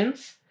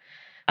origins.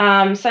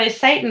 So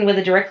Satan,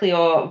 whether directly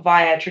or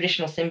via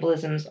traditional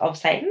symbolisms of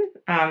Satan,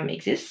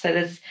 exists.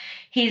 So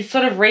he's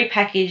sort of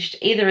repackaged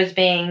either as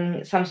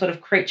being some sort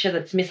of creature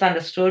that's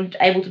misunderstood,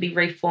 able to be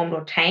reformed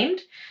or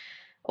tamed,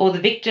 or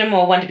the victim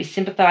or one to be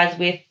sympathised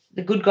with,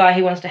 the good guy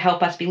who wants to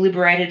help us be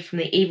liberated from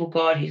the evil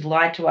God who's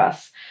lied to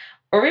us,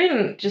 or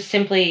even just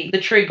simply the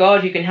true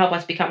God who can help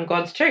us become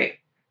gods too.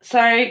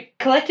 So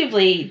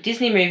collectively,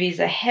 Disney movies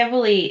are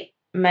heavily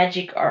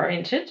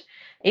magic-oriented,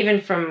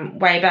 even from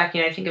way back,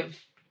 think of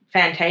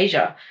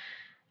Fantasia.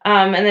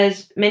 And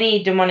there's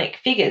many demonic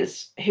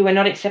figures who are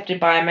not accepted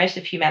by most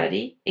of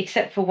humanity,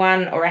 except for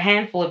one or a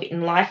handful of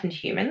enlightened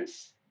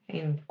humans,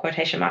 in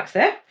quotation marks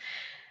there,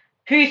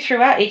 who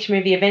throughout each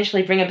movie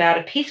eventually bring about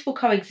a peaceful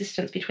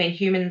coexistence between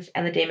humans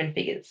and the demon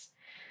figures.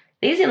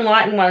 These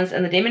enlightened ones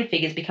and the demon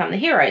figures become the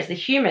heroes. The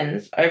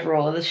humans,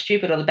 overall, are the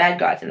stupid or the bad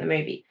guys in the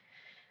movie.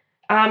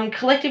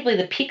 Collectively,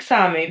 the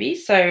Pixar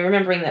movies, so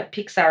remembering that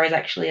Pixar is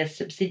actually a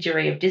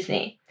subsidiary of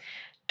Disney,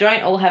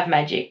 don't all have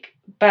magic,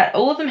 but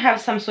all of them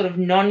have some sort of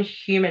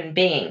non-human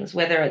beings,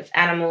 whether it's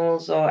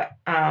animals or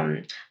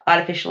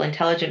artificial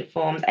intelligent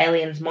forms,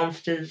 aliens,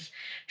 monsters,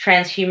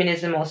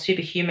 transhumanism or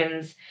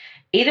superhumans,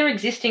 either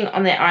existing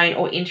on their own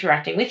or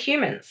interacting with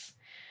humans.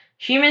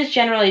 Humans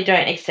generally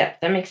don't accept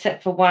them,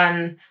 except for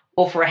one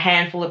or for a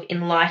handful of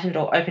enlightened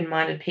or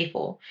open-minded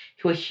people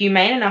who are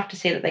humane enough to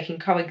see that they can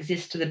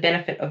coexist to the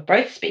benefit of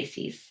both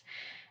species.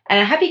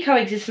 And a happy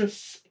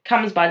coexistence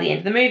comes by the end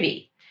of the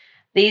movie.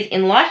 These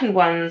enlightened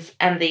ones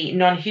and the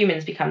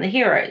non-humans become the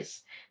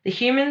heroes. The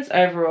humans,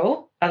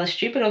 overall, are the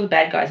stupid or the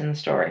bad guys in the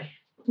story.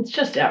 It's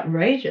just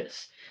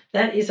outrageous.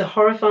 That is a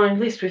horrifying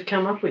list we've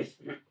come up with.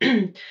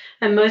 And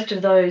most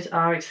of those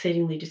are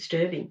exceedingly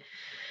disturbing.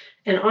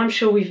 And I'm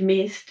sure we've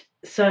missed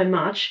so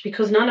much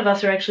because none of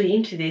us are actually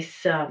into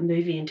this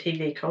movie and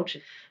TV culture.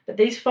 But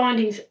these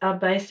findings are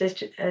based,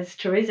 as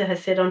Teresa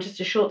has said, on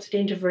just a short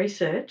stint of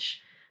research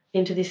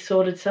into this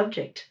sordid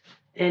subject.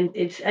 And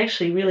it's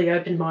actually really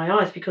opened my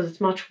eyes because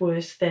it's much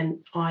worse than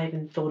I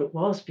even thought it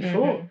was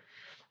before.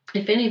 Mm-hmm.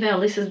 If any of our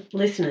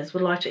listeners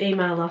would like to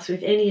email us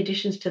with any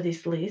additions to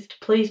this list,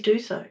 please do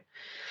so.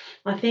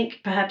 I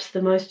think perhaps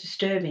the most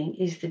disturbing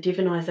is the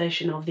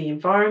divinisation of the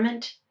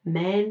environment,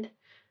 man,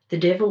 the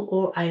devil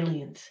or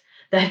aliens.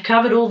 They've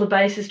covered all the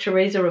bases,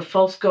 Teresa, of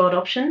false God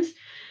options,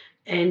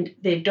 and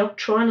they're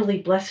doctrinally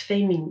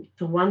blaspheming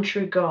the one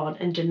true God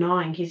and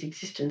denying his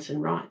existence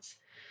and rights.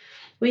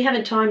 We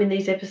haven't time in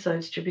these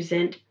episodes to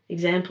present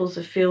examples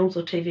of films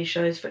or TV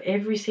shows for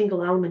every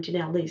single element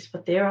in our list,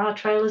 but there are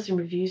trailers and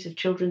reviews of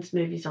children's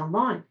movies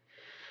online.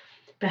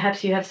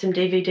 Perhaps you have some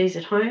DVDs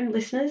at home,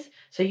 listeners,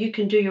 so you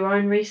can do your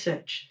own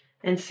research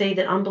and see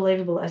that,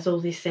 unbelievable as all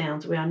this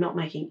sounds, we are not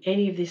making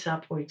any of this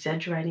up or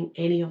exaggerating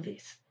any of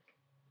this.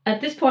 At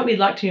this point, we'd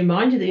like to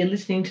remind you that you're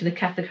listening to the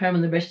Catholic Home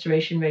on the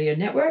Restoration Radio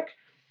Network.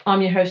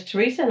 I'm your host,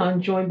 Teresa, and I'm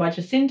joined by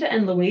Jacinta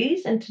and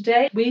Louise. And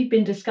today we've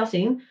been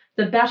discussing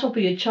the battle for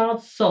your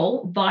child's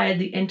soul via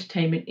the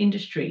entertainment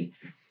industry.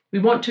 We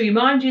want to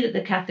remind you that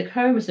the Catholic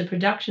Home is a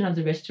production of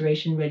the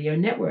Restoration Radio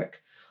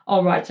Network.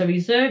 All rights are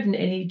reserved, and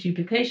any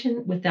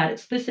duplication without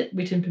explicit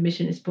written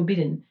permission is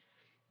forbidden.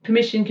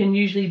 Permission can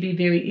usually be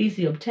very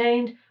easily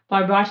obtained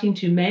by writing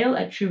to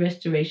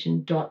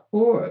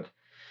mail@truerestoration.org.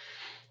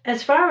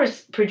 As far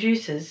as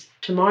producers,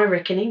 to my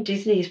reckoning,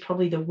 Disney is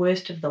probably the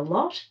worst of the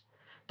lot.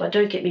 But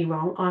don't get me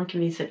wrong, I'm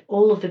convinced that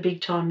all of the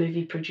big-time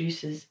movie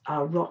producers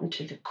are rotten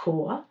to the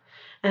core,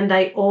 and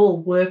they all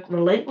work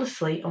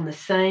relentlessly on the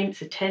same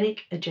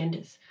satanic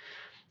agendas.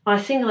 I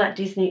single out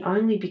Disney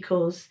only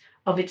because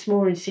of its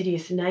more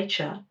insidious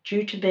nature,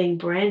 due to being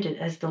branded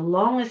as the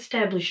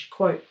long-established,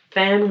 quote,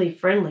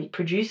 family-friendly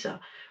producer,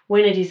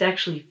 when it is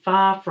actually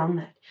far from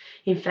that.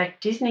 In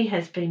fact, Disney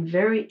has been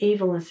very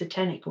evil and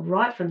satanic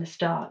right from the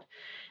start,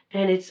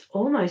 and it's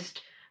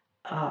almost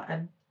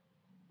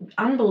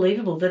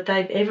unbelievable that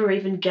they've ever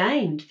even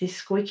gained this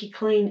squeaky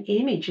clean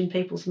image in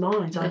people's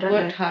minds. They've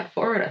worked hard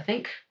for it, I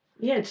think.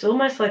 Yeah, it's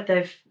almost like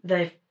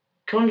they've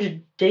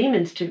conjured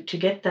demons to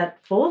get that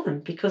for them,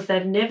 because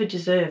they've never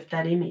deserved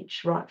that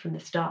image right from the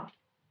start.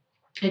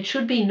 It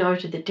should be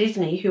noted that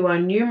Disney, who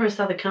own numerous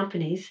other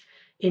companies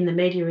in the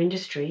media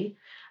industry,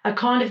 are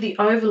kind of the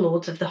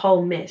overlords of the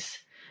whole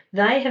mess.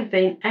 They have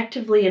been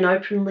actively and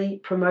openly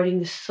promoting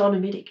the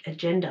sodomitic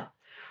agenda,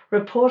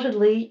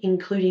 reportedly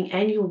including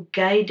annual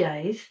gay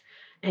days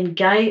and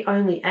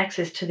gay-only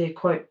access to their,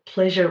 quote,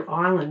 pleasure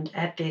island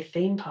at their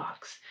theme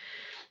parks.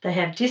 They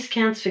have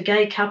discounts for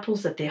gay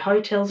couples at their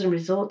hotels and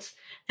resorts,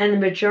 and the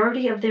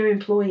majority of their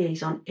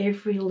employees on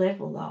every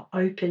level are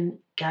open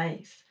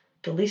gays.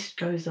 The list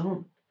goes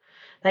on.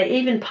 They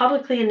even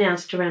publicly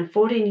announced around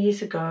 14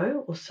 years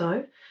ago or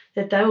so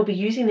that they will be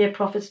using their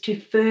profits to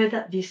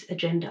further this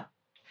agenda.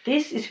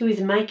 This is who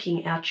is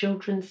making our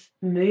children's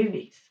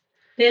movies.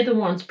 They're the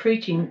ones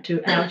preaching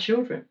to our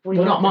children. We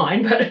Well, love not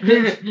them. mine,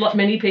 but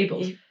many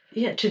people's.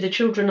 Yeah, to the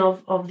children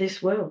of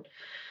this world.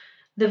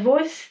 The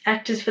voice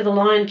actors for the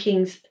Lion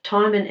King's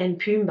Timon and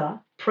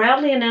Pumbaa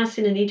proudly announced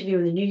in an interview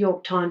in the New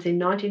York Times in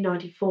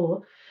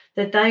 1994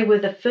 that they were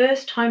the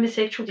first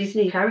homosexual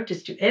Disney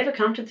characters to ever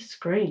come to the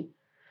screen.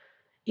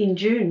 In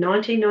June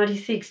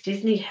 1996,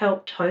 Disney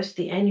helped host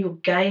the annual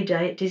Gay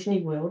Day at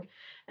Disney World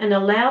and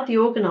allowed the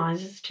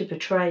organisers to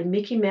portray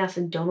Mickey Mouse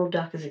and Donald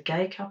Duck as a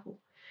gay couple,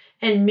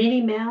 and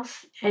Minnie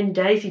Mouse and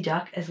Daisy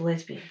Duck as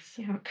lesbians.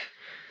 Yuck.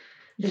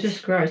 It's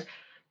just gross.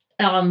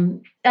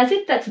 As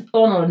if that's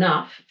all not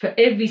enough for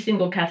every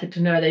single Catholic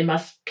to know they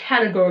must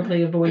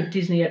categorically avoid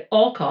Disney at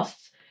all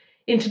costs,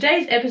 in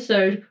today's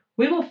episode,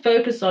 we will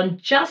focus on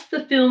just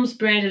the films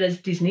branded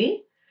as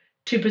Disney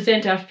to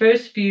present our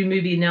first few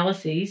movie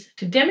analyses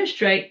to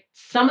demonstrate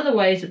some of the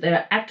ways that they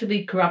are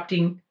actively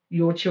corrupting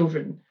your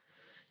children.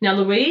 Now,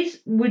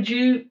 Louise, would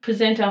you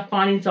present our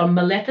findings on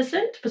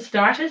Maleficent for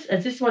starters,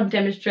 as this one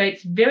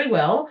demonstrates very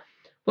well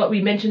what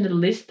we mentioned in the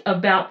list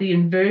about the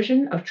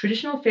inversion of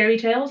traditional fairy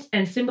tales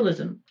and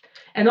symbolism,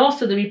 and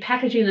also the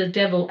repackaging of the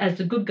devil as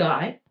the good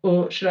guy,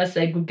 or should I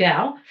say good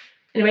gal.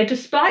 Anyway,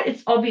 despite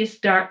its obvious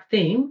dark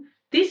theme,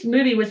 this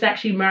movie was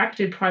actually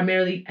marketed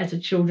primarily as a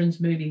children's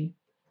movie.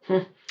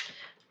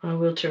 I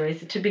will,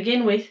 Teresa. To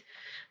begin with,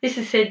 this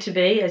is said to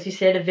be, as you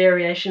said, a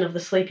variation of the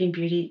Sleeping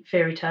Beauty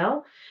fairy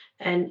tale,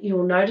 and you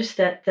will notice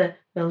that the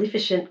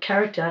Maleficent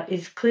character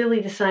is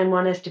clearly the same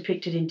one as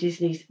depicted in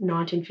Disney's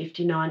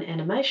 1959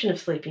 animation of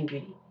Sleeping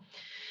Beauty.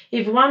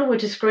 If one were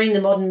to screen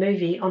the modern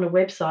movie on a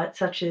website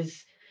such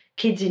as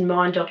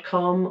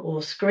kidsinmind.com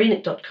or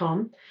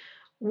screenit.com,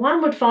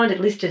 one would find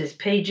it listed as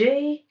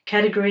PG,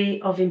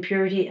 category of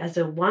impurity as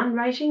a 1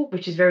 rating,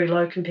 which is very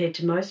low compared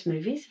to most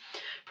movies.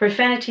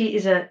 Profanity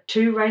is a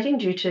 2 rating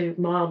due to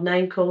mild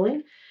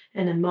name-calling,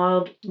 and a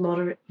mild,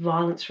 moderate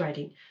violence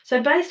rating. So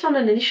based on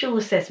an initial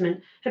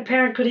assessment, a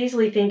parent could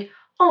easily think,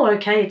 oh,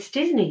 okay, it's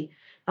Disney,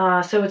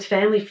 so it's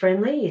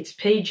family-friendly, it's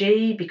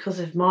PG because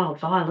of mild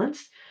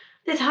violence.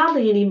 There's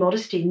hardly any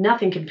modesty,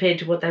 nothing compared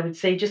to what they would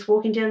see just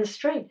walking down the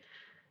street.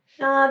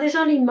 There's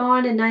only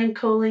minor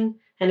name-calling,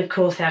 and of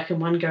course, how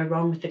can one go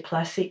wrong with the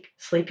classic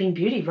Sleeping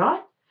Beauty,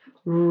 right?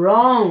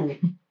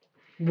 Wrong.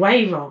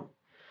 Way wrong.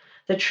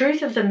 The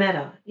truth of the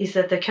matter is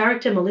that the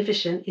character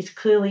Maleficent is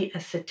clearly a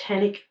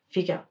satanic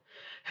figure.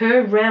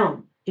 Her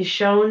realm is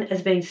shown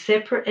as being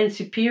separate and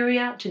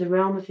superior to the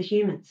realm of the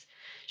humans.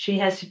 She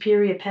has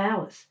superior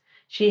powers.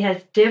 She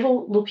has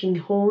devil-looking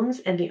horns,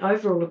 and the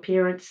overall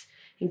appearance,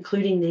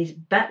 including these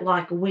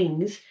bat-like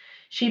wings,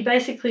 she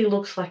basically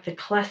looks like the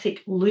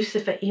classic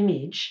Lucifer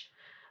image,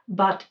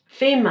 but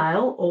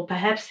female or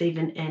perhaps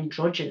even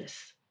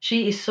androgynous.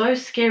 She is so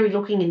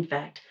scary-looking, in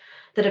fact,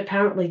 that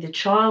apparently the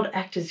child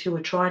actors who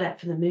were tried out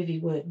for the movie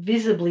were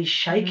visibly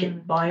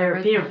shaken by her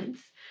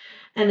appearance,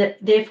 and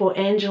that therefore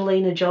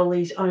Angelina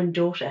Jolie's own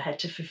daughter had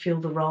to fulfill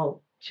the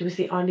role. She was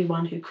the only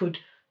one who could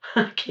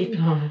keep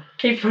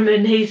from her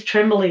knees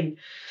trembling.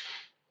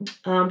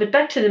 But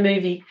back to the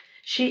movie.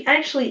 She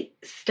actually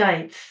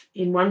states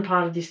in one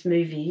part of this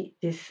movie,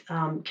 this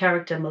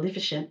character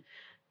Maleficent,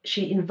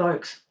 she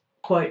invokes,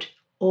 quote,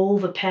 all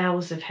the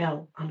powers of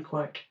hell,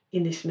 unquote,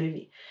 in this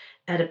movie,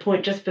 at a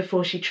point just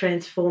before she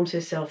transforms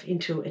herself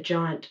into a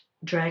giant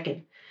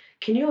dragon.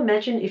 Can you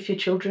imagine if your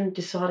children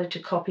decided to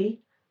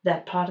copy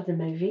that part of the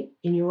movie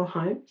in your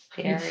home?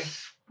 Scary.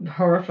 It's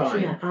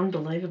horrifying. Isn't that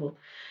unbelievable?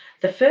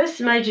 The first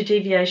major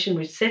deviation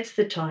which sets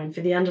the tone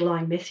for the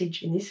underlying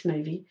message in this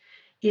movie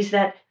is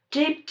that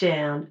deep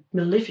down,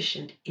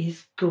 Maleficent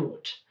is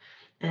good.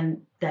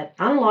 And that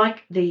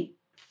unlike the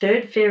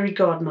third fairy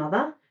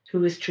godmother,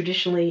 who is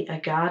traditionally a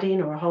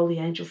guardian or a holy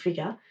angel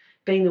figure,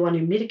 being the one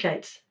who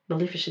mitigates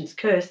Maleficent's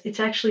curse, it's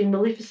actually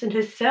Maleficent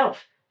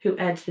herself who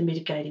adds the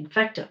mitigating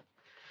factor.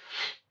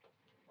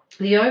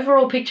 The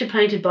overall picture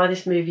painted by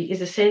this movie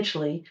is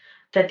essentially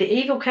that the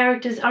evil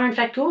characters are in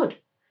fact good,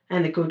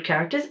 and the good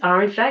characters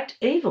are in fact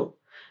evil.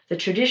 The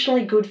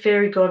traditionally good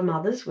fairy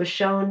godmothers were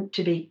shown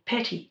to be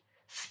petty,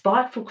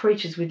 spiteful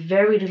creatures with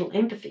very little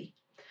empathy.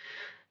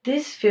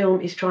 This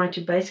film is trying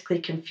to basically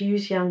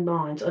confuse young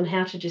minds on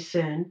how to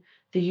discern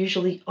the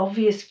usually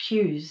obvious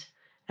cues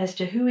as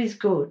to who is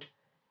good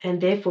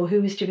and therefore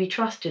who is to be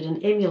trusted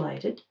and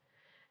emulated,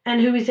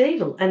 and who is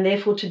evil and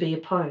therefore to be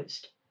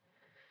opposed.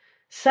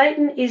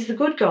 Satan is the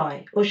good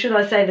guy, or should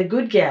I say the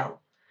good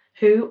gal,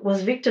 who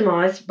was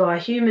victimized by a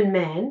human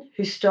man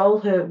who stole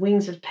her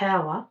wings of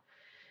power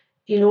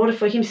in order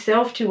for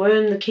himself to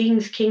earn the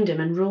king's kingdom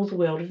and rule the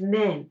world of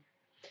man.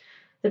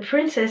 The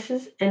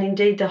princesses, and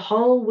indeed the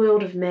whole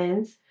world of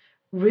man's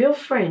real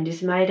friend,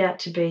 is made out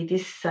to be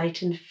this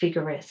Satan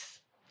figureess.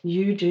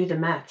 You do the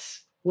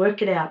maths.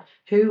 Work it out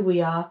who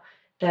we are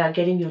they are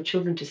getting your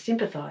children to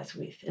sympathise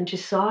with and to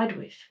side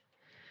with.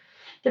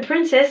 The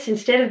princess,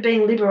 instead of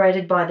being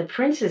liberated by the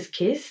prince's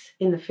kiss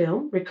in the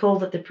film, recall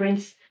that the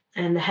prince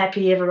and the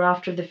happy ever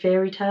after of the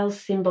fairy tales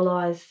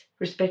symbolise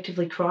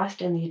respectively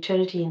Christ and the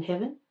eternity in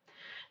heaven.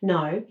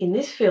 No, in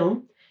this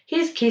film,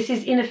 his kiss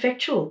is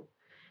ineffectual,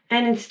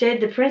 and instead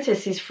the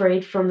princess is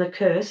freed from the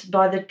curse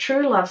by the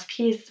true love's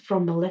kiss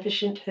from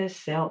Maleficent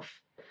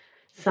herself.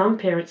 Some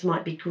parents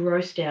might be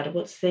grossed out at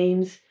what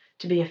seems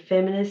to be a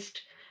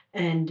feminist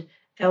and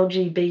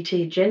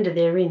LGBT agenda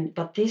therein,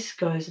 but this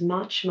goes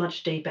much,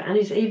 much deeper and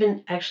is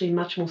even actually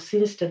much more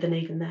sinister than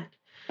even that.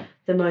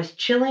 The most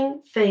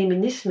chilling theme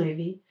in this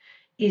movie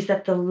is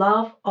that the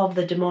love of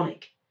the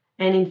demonic,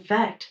 and in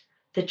fact,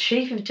 the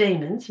chief of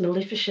demons,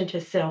 Maleficent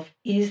herself,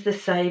 is the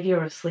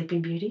saviour of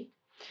Sleeping Beauty.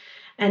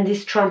 And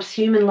this trumps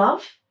human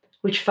love,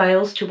 which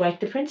fails to wake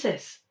the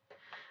princess.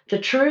 The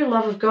true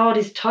love of God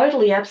is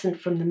totally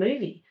absent from the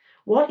movie.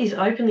 What is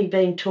openly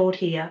being taught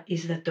here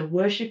is that the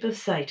worship of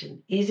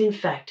Satan is in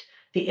fact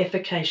the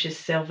efficacious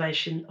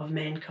salvation of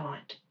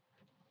mankind.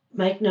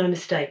 Make no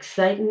mistake,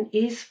 Satan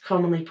is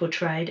commonly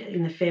portrayed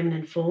in the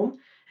feminine form,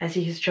 as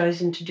he has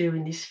chosen to do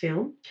in this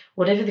film.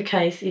 Whatever the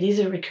case, it is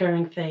a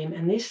recurring theme,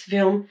 and this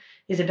film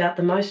is about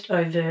the most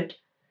overt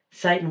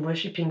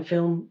Satan-worshipping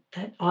film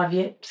that I've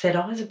yet set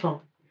eyes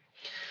upon.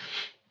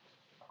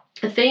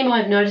 A theme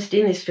I've noticed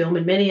in this film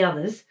and many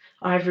others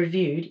I've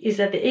reviewed is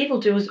that the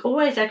evildoers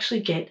always actually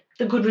get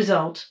the good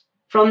result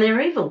from their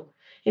evil.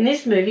 In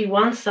this movie,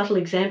 one subtle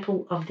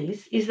example of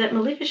this is that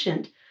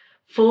Maleficent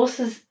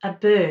forces a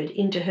bird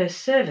into her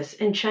service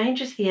and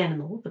changes the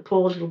animal, the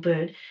poor little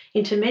bird,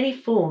 into many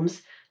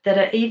forms that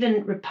are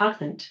even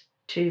repugnant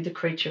to the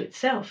creature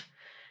itself.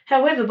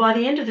 However, by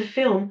the end of the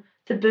film,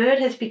 the bird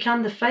has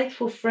become the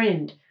faithful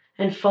friend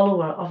and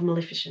follower of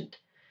Maleficent.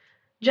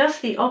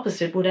 Just the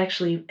opposite would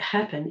actually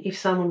happen if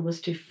someone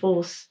was to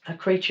force a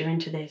creature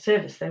into their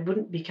service. They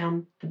wouldn't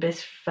become the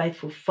best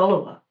faithful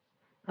follower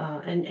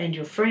and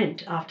your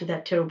friend after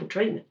that terrible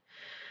treatment.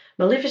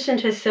 Maleficent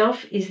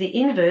herself is the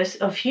inverse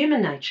of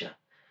human nature.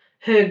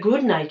 Her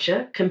good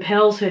nature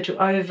compels her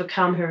to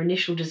overcome her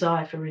initial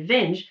desire for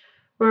revenge,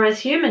 whereas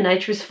human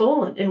nature is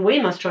fallen and we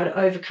must try to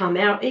overcome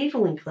our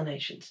evil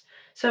inclinations.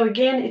 So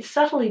again, it's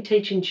subtly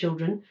teaching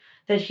children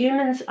that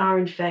humans are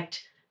in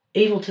fact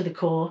evil to the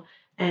core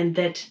and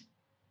that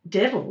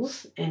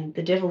devils, and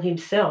the devil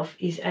himself,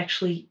 is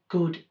actually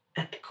good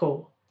at the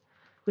core,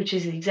 which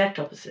is the exact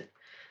opposite.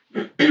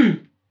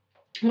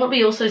 What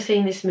we also see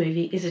in this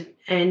movie is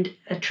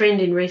a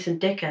trend in recent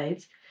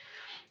decades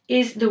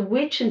is the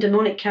witch and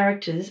demonic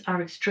characters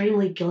are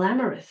extremely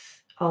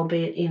glamorous,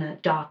 albeit in a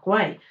dark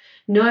way.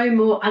 No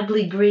more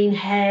ugly green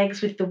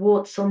hags with the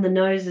warts on the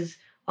noses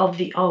of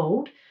the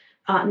old.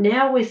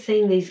 Now we're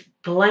seeing these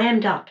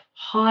glammed up,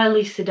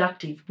 highly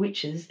seductive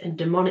witches and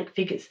demonic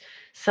figures,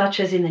 such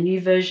as in the new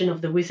version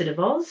of The Wizard of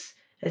Oz,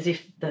 as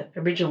if the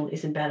original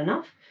isn't bad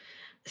enough,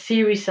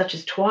 series such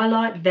as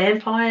Twilight,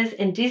 Vampires,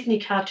 and Disney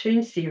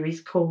cartoon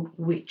series called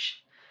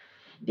Witch.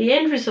 The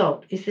end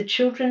result is that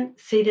children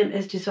see them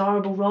as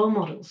desirable role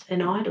models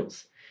and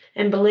idols,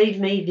 and believe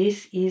me,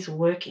 this is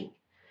working.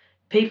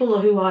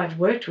 People who I've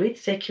worked with,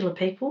 secular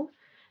people,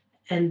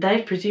 and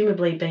they've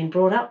presumably been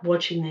brought up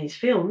watching these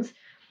films,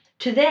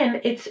 to them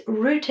it's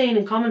routine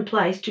and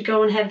commonplace to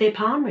go and have their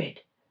palm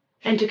read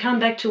and to come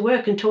back to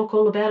work and talk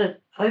all about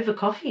it over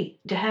coffee,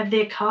 to have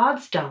their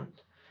cards done,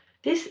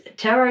 This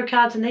tarot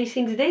cards and these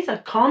things, these are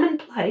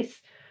commonplace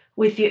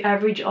with your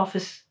average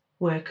office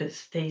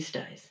workers these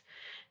days.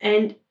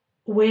 And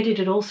where did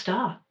it all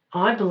start?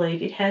 I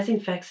believe it has in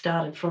fact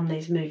started from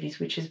these movies,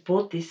 which has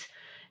brought this,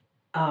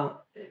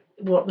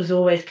 what was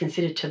always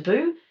considered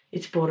taboo,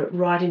 it's brought it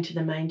right into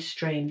the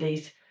mainstream,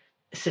 these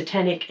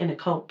satanic and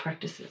occult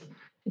practices.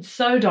 It's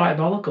so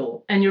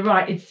diabolical. And you're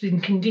right, it's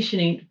been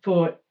conditioning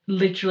for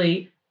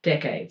literally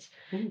decades.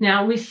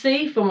 Now, we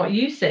see from what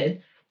you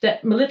said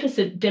that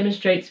Maleficent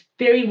demonstrates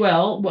very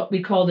well what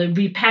we call the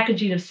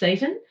repackaging of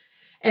Satan,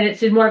 and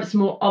it's in one of its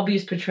more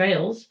obvious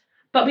portrayals.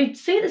 But we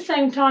see at the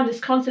same time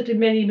this concept in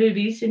many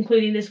movies,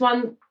 including this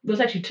one,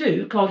 there's actually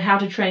two, called How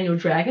to Train Your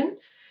Dragon,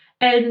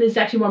 and there's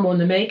actually one more in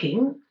the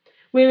making,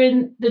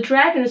 wherein the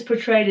dragon is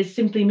portrayed as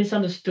simply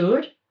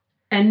misunderstood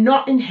and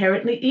not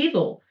inherently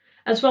evil,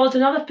 as well as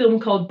another film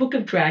called Book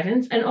of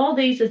Dragons, and all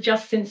these are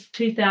just since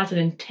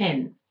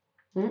 2010.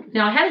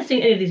 Now, I haven't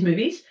seen any of these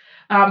movies,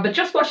 but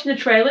just watching the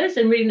trailers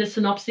and reading the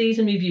synopses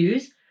and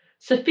reviews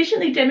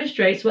sufficiently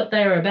demonstrates what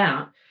they are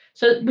about.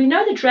 So we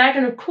know the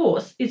dragon, of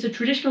course, is a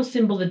traditional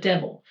symbol of the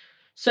devil.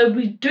 So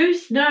we do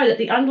know that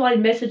the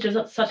underlying message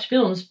of such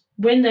films,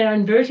 when they are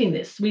inverting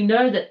this, we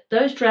know that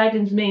those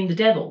dragons mean the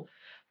devil.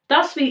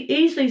 Thus, we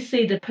easily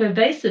see the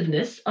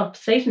pervasiveness of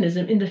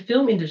Satanism in the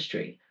film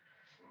industry.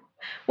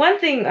 One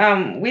thing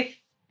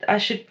I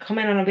should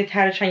comment on with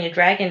How to Train Your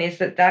Dragon is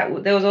that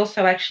there was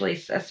also actually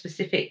a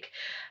specific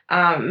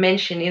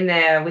mention in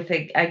there with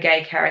a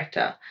gay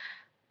character.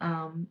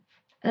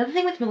 Another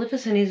thing with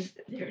Maleficent is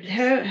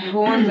her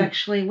horns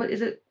actually, what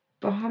is it,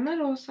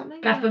 Bahamut or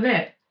something?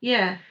 Baphomet.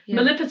 Yeah.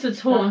 Maleficent's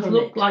horns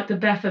look like the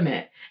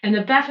Baphomet. And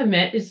the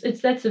Baphomet,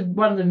 that's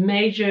one of the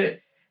major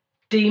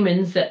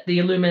demons that the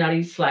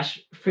Illuminati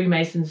 /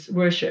 Freemasons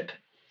worship.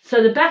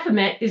 So the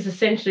Baphomet is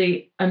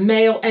essentially a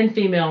male and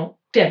female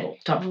devil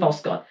type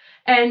false god.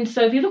 And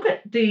so if you look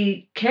at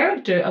the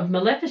character of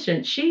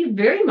Maleficent, she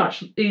very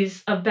much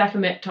is a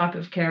Baphomet type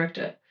of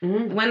character.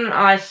 When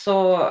I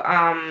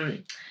saw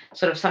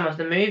sort of some of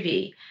the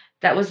movie,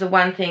 that was the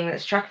one thing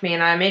that struck me,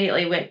 and I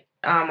immediately went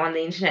on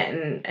the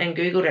internet and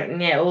Googled it,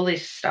 and all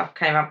this stuff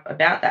came up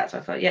about that. So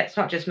I thought, it's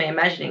not just me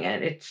imagining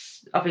it,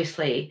 it's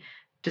obviously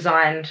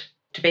designed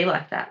to be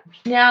like that.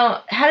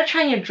 Now, How to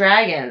Train Your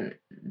Dragon,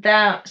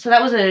 that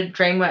was a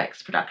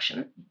DreamWorks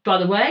production. By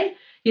the way,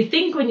 you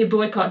think when you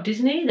boycott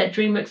Disney that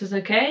DreamWorks is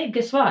okay?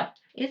 Guess what?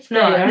 It's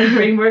not. They own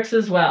DreamWorks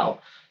as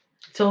well.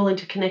 It's all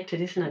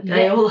interconnected, isn't it?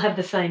 They all have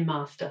the same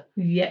master.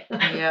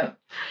 Yeah.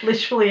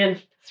 Literally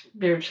and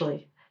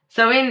spiritually.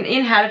 So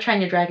in How to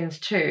Train Your Dragons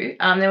 2,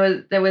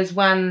 there was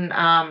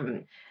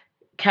one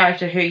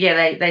character who,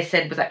 they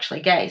said was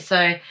actually gay.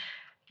 So,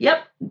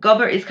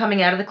 Gobber is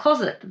coming out of the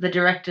closet, the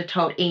director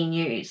told E!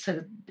 News.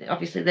 So,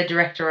 obviously the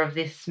director of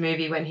this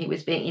movie when he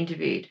was being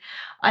interviewed.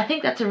 I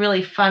think that's a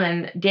really fun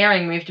and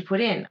daring move to put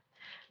in.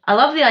 I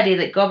love the idea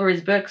that Gobber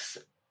is Berk's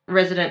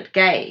resident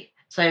gay.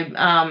 So,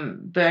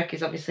 Berk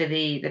is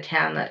obviously the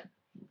town that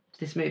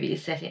this movie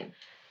is set in.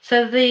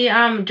 So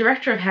the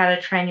director of How to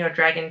Train Your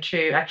Dragon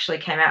 2 actually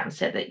came out and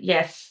said that,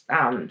 yes,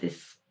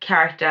 this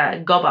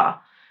character, Gobber,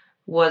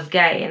 was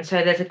gay. And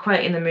so there's a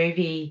quote in the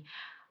movie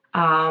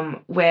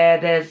where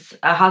there's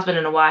a husband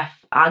and a wife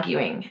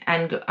arguing,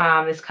 and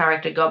this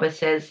character, Gobber,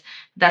 says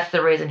that's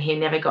the reason he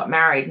never got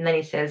married. And then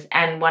he says,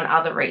 and one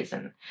other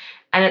reason.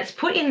 And it's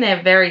put in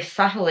there very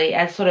subtly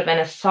as sort of an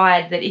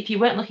aside that if you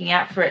weren't looking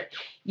out for it,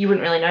 you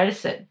wouldn't really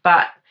notice it.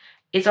 But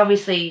it's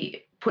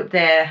obviously put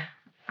there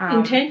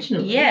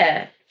intentionally.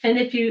 Yeah. And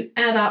if you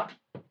add up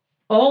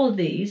all of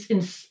these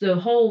in the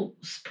whole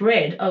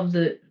spread of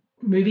the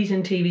movies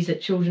and TVs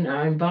that children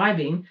are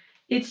imbibing,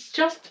 it's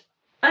just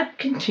a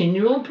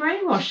continual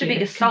brainwashing. It's a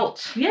big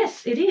assault.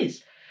 Yes, it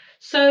is.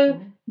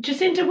 So,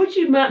 Jacinta, would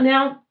you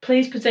now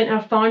please present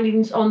our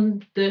findings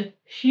on the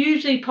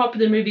hugely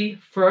popular movie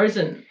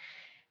Frozen?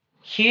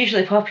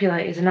 Hugely popular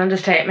is an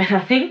understatement,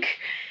 I think.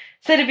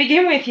 So to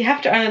begin with, you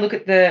have to only look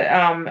at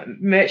the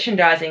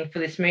merchandising for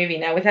this movie.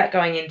 Now, without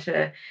going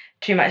into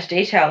too much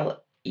detail,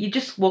 you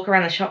just walk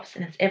around the shops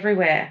and it's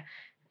everywhere.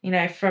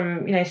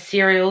 From,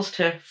 cereals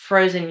to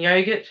frozen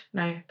yogurt,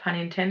 no pun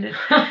intended,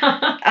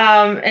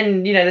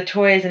 and, the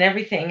toys and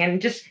everything.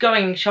 And just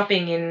going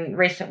shopping in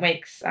recent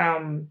weeks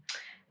when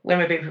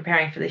we've been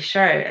preparing for this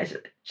show,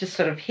 it just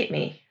sort of hit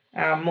me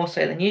more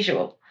so than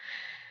usual.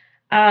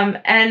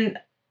 And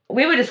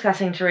we were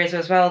discussing, Teresa,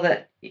 as well,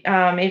 that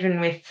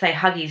even with, say,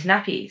 Huggies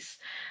nappies,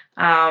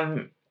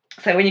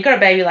 so when you've got a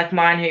baby like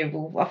mine who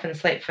will often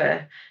sleep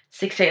for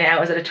 16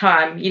 hours at a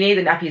time, you need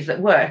the nappies that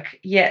work.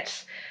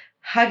 Yet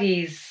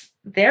Huggies,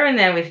 they're in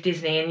there with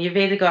Disney, and you've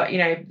either got,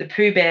 the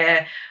Pooh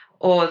Bear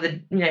or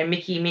the,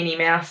 Mickey, Minnie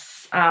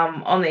Mouse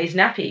on these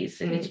nappies.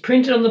 And it's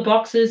printed on the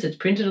boxes, it's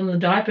printed on the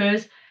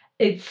diapers.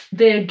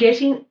 They're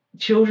getting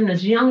children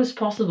as young as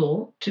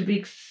possible to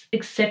be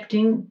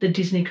accepting the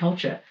Disney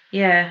culture.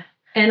 Yeah.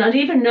 And I'd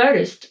even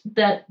noticed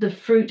that the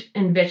fruit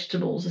and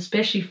vegetables,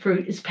 especially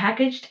fruit, is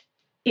packaged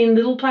in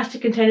little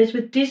plastic containers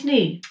with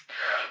Disney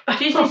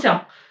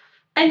stuff.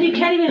 And you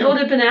can't even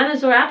order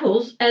bananas or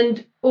apples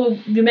or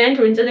your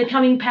mandarins, and they're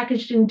coming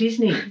packaged in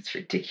Disney. It's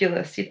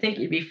ridiculous. You'd think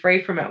you'd be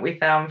free from it with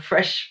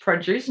fresh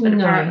produce, but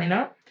No. apparently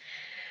not.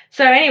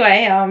 So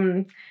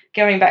anyway,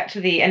 going back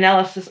to the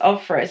analysis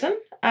of Frozen,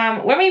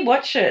 when we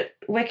watch it,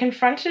 we're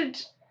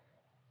confronted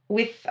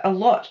with a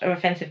lot of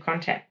offensive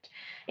content.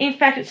 In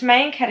fact, its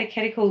main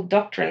catechetical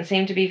doctrine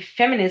seemed to be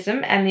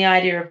feminism and the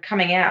idea of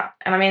coming out.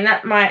 And I mean,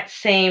 that might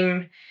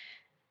seem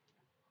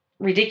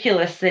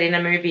ridiculous that in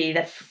a movie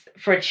that's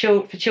for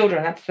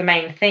children, that's the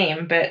main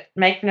theme, but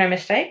make no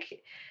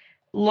mistake,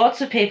 lots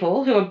of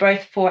people who are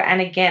both for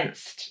and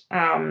against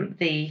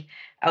the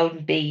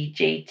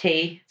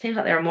LBGT. Seems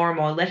like there are more and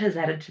more letters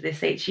added to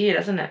this each year,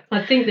 doesn't it?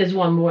 I think there's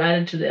one more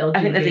added to the LGBT.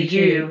 I think there's a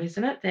U,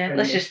 isn't it? There. Oh,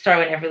 Let's yeah. just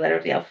throw in every letter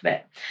of the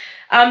alphabet.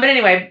 But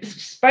anyway,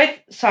 both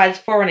sides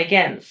for and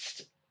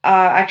against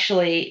are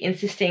actually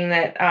insisting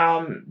that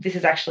this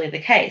is actually the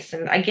case.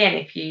 And again,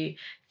 if you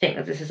think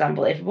that this is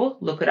unbelievable,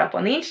 look it up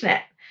on the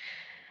internet.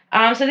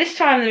 So this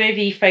time the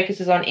movie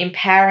focuses on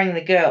empowering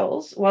the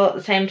girls while at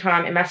the same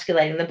time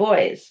emasculating the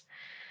boys.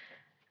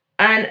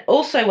 And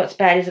also what's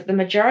bad is that the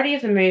majority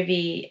of the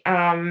movie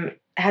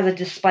has a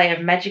display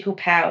of magical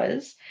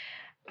powers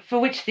for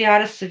which the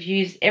artists have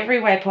used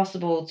every way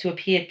possible to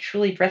appear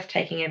truly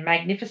breathtaking and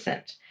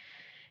magnificent.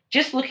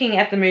 Just looking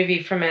at the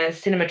movie from a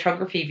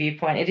cinematography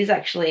viewpoint, it is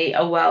actually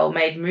a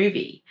well-made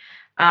movie.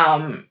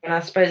 And I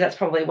suppose that's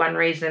probably one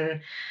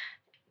reason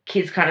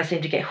kids kind of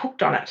seem to get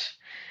hooked on it.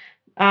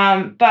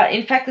 But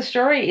in fact, the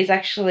story is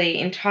actually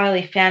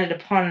entirely founded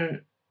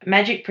upon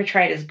magic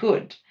portrayed as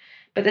good.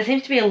 But there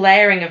seems to be a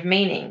layering of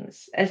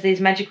meanings as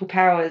these magical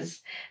powers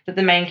that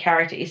the main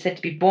character is said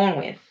to be born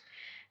with,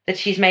 that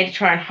she's made to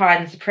try and hide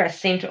and suppress,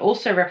 seem to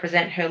also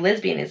represent her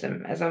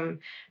lesbianism, as I'm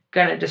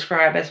going to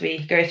describe as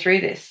we go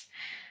through this.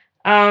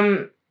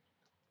 So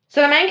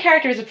the main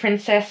character is a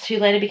princess who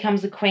later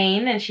becomes a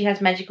queen, and she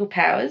has magical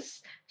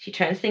powers. She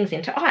turns things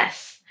into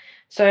ice.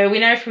 So we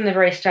know from the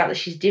very start that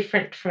she's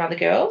different from other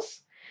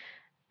girls.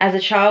 As a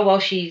child, while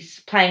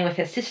she's playing with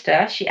her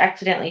sister, she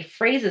accidentally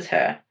freezes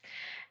her,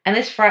 and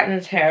this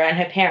frightens her and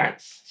her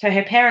parents. So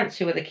her parents,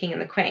 who are the king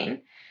and the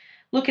queen,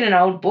 look in an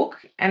old book,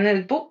 and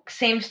the book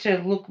seems to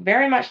look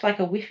very much like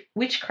a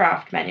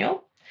witchcraft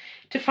manual,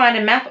 to find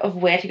a map of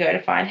where to go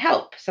to find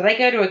help. So they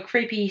go to a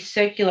creepy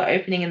circular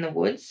opening in the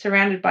woods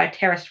surrounded by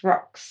terraced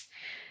rocks,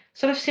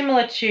 sort of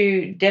similar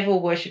to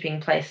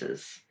devil-worshipping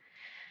places.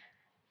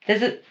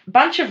 There's a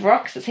bunch of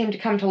rocks that seem to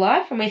come to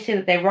life, and we see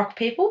that they're rock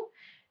people,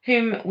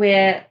 whom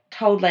we're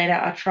told later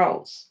are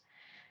trolls.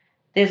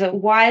 There's a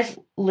wise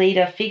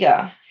leader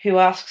figure who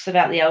asks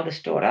about the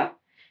eldest daughter,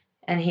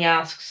 and he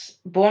asks,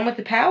 born with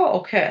the power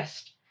or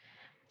cursed?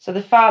 So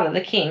the father,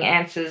 the king,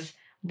 answers,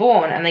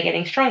 born, and they're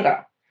getting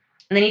stronger.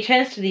 And then he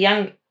turns to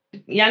the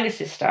younger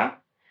sister,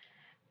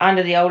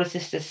 under the older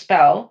sister's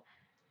spell.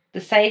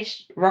 The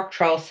sage rock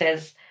troll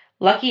says,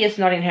 lucky is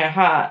not in her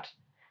heart.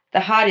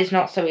 The heart is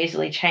not so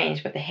easily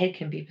changed, but the head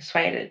can be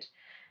persuaded.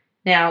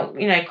 Now,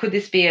 could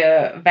this be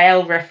a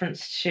veiled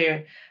reference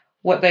to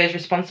what those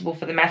responsible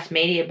for the mass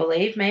media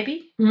believe,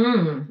 maybe?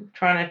 Trying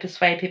to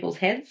persuade people's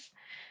heads?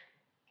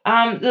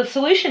 The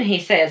solution, he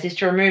says, is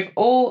to remove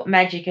all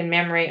magic and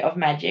memory of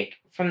magic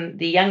from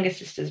the younger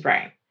sister's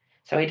brain.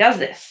 So he does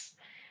this.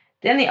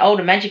 Then the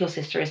older magical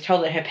sister is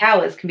told that her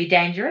powers can be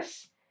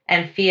dangerous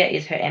and fear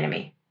is her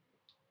enemy.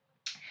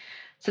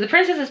 So the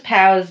princess's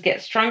powers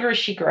get stronger as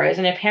she grows,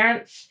 and her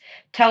parents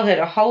tell her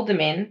to hold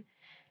them in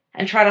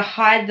and try to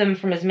hide them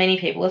from as many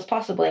people as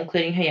possible,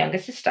 including her younger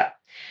sister.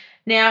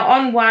 Now,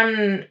 on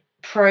one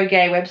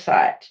pro-gay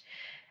website,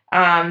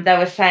 they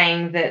were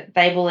saying that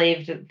they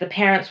believed that the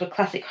parents were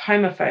classic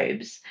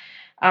homophobes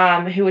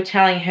who were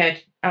telling her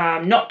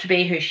not to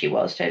be who she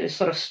was, to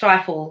sort of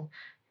stifle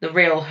the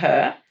real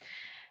her,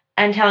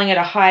 and telling her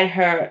to hide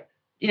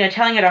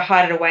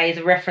it away is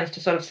a reference to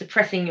sort of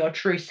suppressing your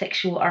true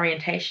sexual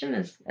orientation,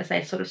 as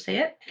they sort of see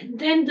it. And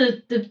then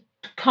the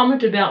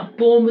comment about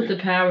born with the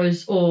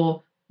powers,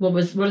 or what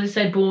did it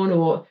say, born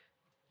or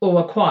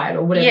acquired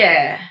or whatever.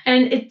 Yeah.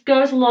 And it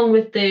goes along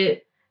with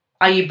the...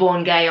 Are you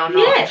born gay or not?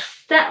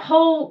 Yes, that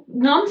whole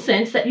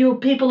nonsense that your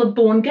people are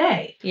born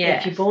gay. Yeah.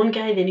 If you're born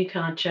gay, then you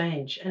can't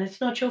change. And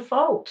it's not your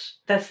fault.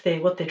 That's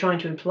what they're trying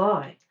to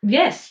imply.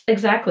 Yes,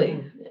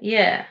 exactly.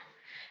 Yeah.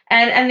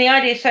 And the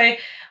idea, so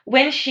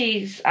when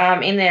she's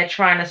in there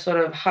trying to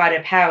sort of hide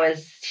her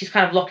powers, she's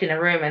kind of locked in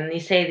a room, and you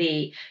see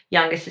the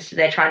younger sister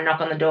there trying to knock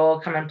on the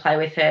door, come and play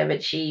with her,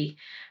 but she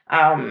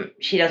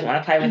doesn't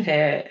want to play with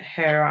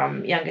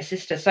her younger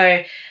sister.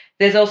 So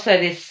there's also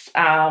this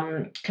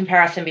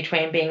comparison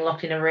between being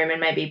locked in a room and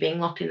maybe being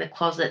locked in the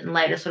closet and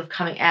later sort of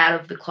coming out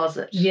of the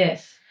closet.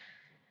 Yes.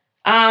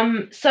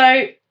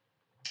 So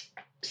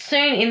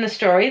soon in the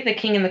story, the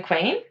king and the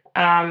queen,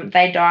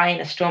 they die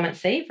in a storm at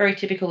sea, very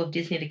typical of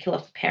Disney to kill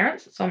off the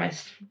parents. It's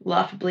almost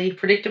laughably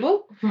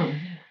predictable.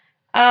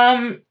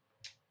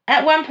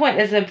 At one point,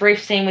 there's a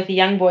brief scene with a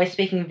young boy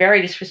speaking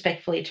very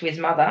disrespectfully to his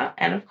mother,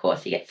 and of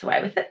course he gets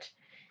away with it.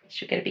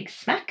 She'll get a big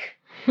smack.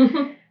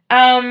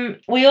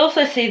 We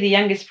also see the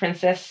youngest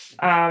princess,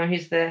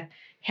 who's the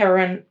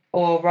heroine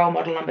or role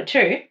model number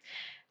 2,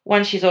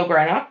 once she's all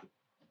grown up,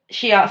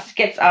 she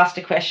gets asked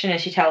a question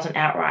and she tells an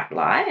outright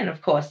lie, and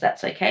of course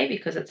that's okay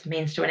because it's a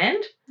means to an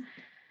end.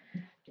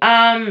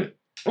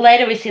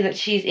 Later we see that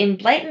she's in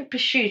blatant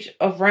pursuit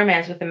of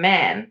romance with a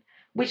man,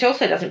 which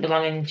also doesn't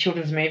belong in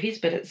children's movies,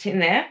 but it's in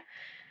there.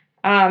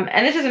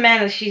 And this is a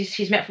man that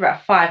she's met for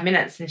about 5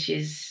 minutes and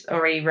she's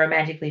already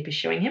romantically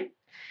pursuing him.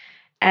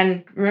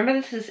 And remember,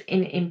 this is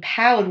an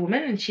empowered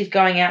woman and she's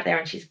going out there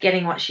and she's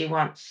getting what she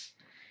wants.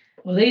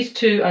 Well, these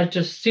two are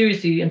just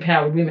seriously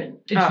empowered women.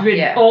 It's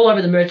written all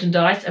over the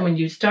merchandise, and when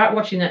you start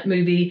watching that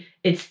movie,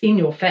 it's in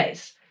your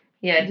face.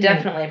 Yeah,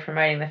 definitely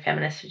promoting the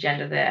feminist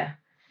agenda there.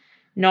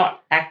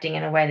 Not acting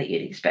in a way that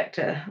you'd expect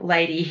a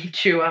lady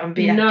to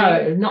be acting.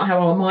 No, not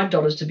how I want my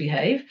daughters to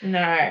behave.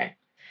 No.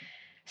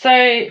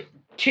 So,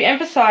 to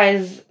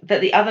emphasise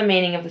that the other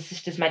meaning of the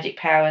sister's magic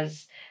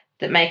powers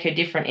that make her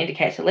different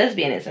indicates her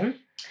lesbianism,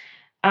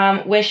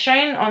 we're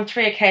shown on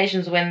 3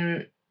 occasions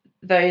when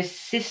the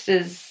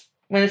sisters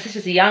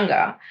are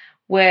younger,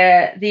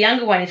 where the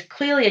younger one is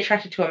clearly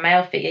attracted to a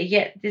male figure,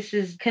 yet this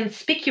is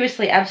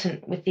conspicuously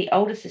absent with the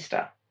older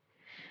sister.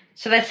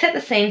 So they set the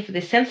scene for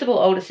this sensible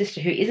older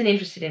sister who isn't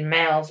interested in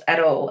males at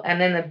all,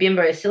 and then the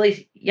bimbo,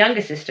 silly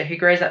younger sister who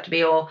grows up to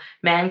be all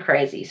man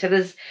crazy. So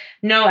there's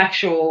no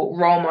actual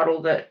role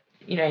model that,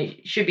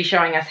 should be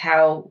showing us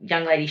how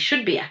young ladies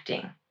should be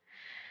acting.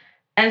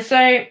 And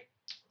so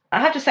I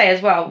have to say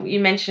as well, you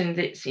mentioned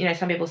that,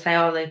 some people say,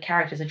 oh, the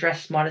characters are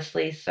dressed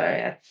modestly,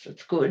 so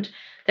it's good.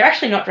 They're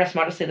actually not dressed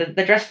modestly.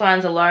 The dress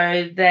lines are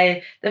low.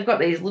 They've got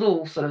these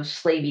little sort of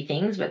sleevey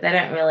things, but they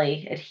don't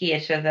really adhere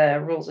to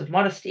the rules of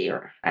modesty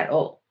at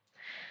all.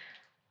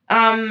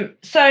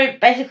 So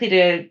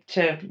basically,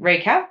 to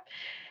recap,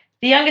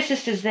 the younger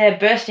sister's there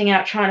bursting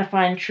out trying to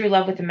find true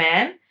love with a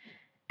man,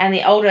 and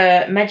the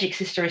older magic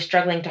sister is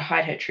struggling to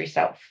hide her true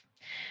self.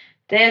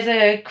 There's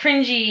a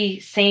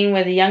cringy scene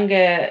where the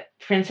younger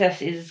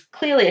princess is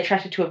clearly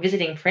attracted to a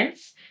visiting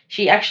prince.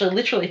 She actually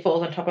literally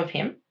falls on top of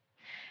him.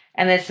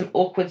 And there's some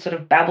awkward sort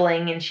of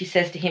babbling, and she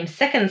says to him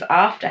seconds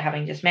after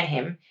having just met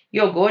him,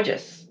 "You're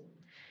gorgeous."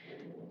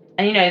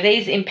 And,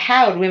 these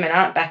empowered women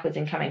aren't backwards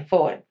in coming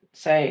forward.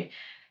 So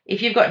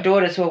if you've got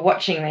daughters who are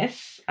watching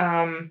this,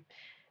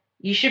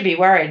 you should be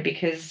worried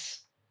because,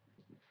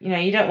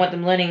 you don't want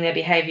them learning their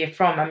behaviour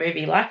from a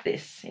movie like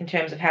this in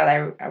terms of how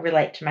they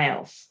relate to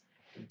males.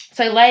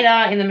 So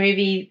later in the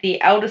movie,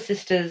 the elder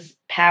sister's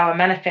power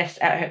manifests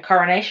at her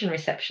coronation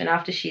reception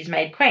after she's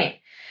made queen.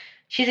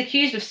 She's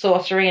accused of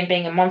sorcery and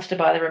being a monster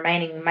by the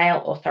remaining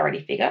male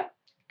authority figure,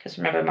 because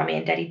remember, Mummy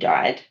and Daddy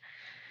died,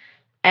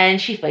 and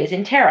she flees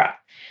in terror.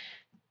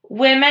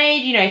 We're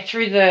made,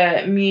 through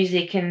the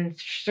music and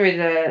through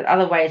the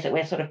other ways that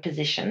we're sort of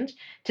positioned,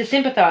 to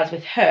sympathise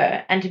with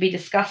her and to be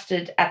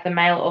disgusted at the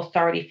male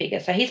authority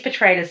figure. So he's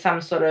portrayed as some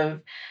sort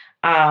of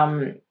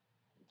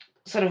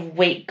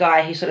weak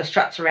guy who sort of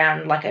struts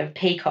around like a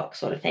peacock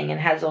sort of thing and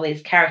has all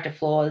these character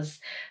flaws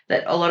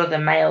that a lot of the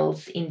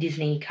males in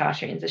Disney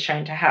cartoons are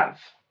shown to have.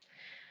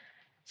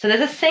 So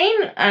there's a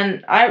scene,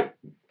 and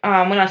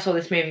when I saw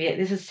this movie,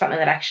 this is something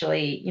that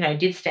actually,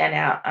 did stand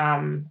out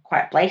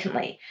quite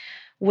blatantly,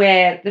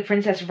 where the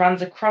princess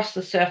runs across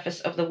the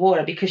surface of the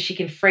water because she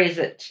can freeze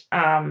it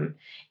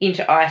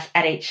into ice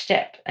at each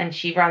step, and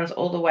she runs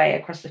all the way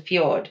across the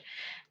fjord.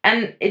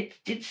 And it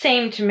did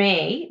seem to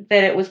me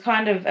that it was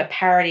kind of a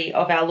parody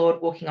of our Lord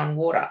walking on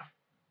water.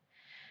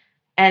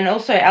 And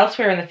also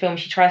elsewhere in the film,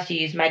 she tries to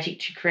use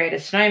magic to create a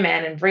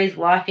snowman and breathe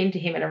life into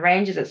him and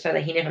arranges it so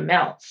that he never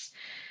melts.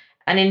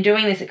 And in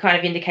doing this, it kind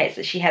of indicates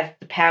that she has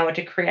the power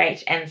to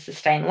create and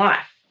sustain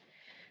life.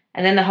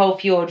 And then the whole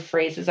fjord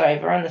freezes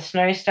over and the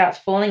snow starts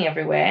falling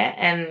everywhere,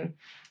 and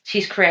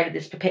she's created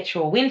this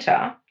perpetual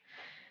winter.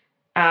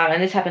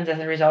 And this happens as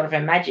a result of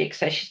her magic.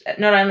 So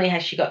not only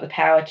has she got the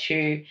power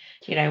to,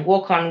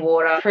 walk on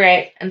water,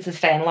 create and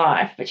sustain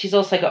life, but she's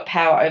also got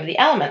power over the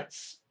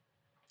elements.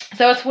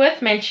 So it's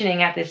worth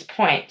mentioning at this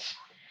point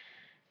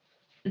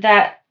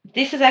that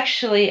this is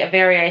actually a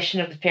variation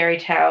of the fairy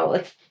tale.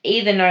 It's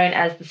either known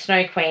as the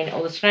Snow Queen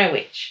or the Snow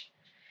Witch.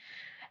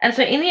 And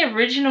so in the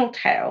original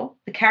tale,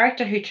 the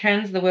character who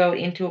turns the world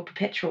into a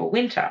perpetual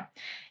winter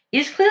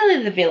is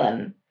clearly the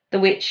villain, the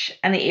witch,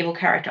 and the evil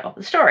character of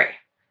the story.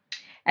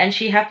 And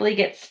she happily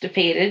gets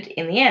defeated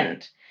in the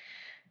end.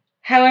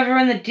 However,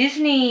 in the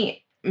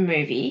Disney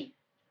movie,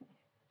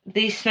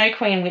 the Snow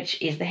Queen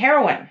witch is the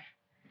heroine.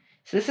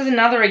 So this is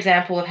another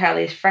example of how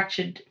these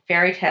fractured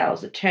fairy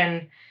tales that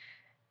turn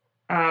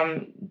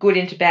good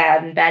into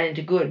bad and bad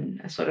into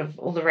good are sort of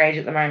all the rage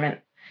at the moment.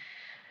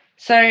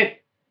 So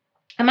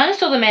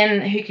amongst all the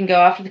men who can go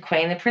after the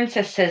queen, the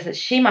princess says that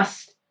she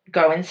must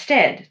go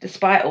instead,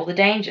 despite all the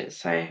dangers.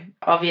 So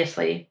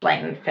obviously,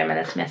 blatant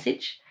feminist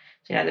message.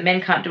 So, the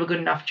men can't do a good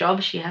enough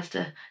job. She has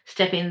to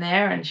step in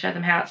there and show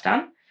them how it's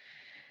done.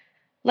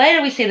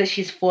 Later, we see that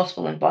she's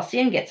forceful and bossy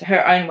and gets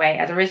her own way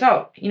as a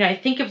result.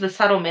 Think of the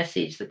subtle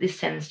message that this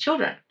sends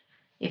children.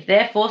 If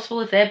they're forceful,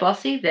 if they're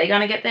bossy, they're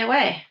going to get their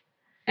way.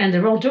 And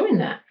they're all doing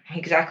that.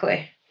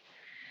 Exactly.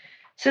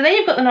 So then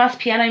you've got the nice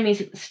piano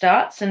music that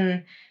starts,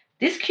 and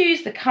This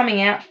cues the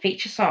Coming Out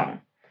feature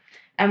song,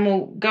 and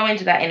we'll go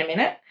into that in a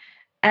minute.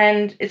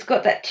 And it's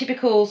got that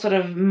typical sort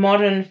of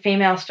modern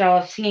female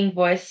style of singing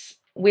voice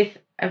with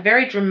a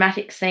very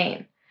dramatic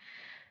scene.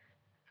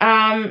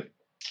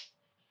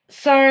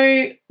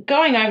 So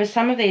going over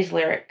some of these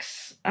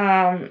lyrics,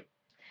 it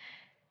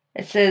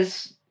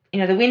says,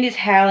 the wind is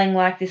howling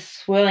like this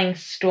swirling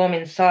storm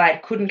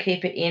inside. Couldn't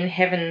keep it in.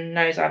 Heaven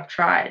knows I've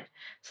tried.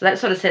 So that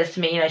sort of says to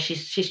me,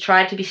 she's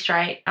tried to be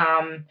straight.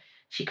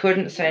 She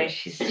couldn't, so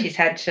she's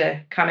had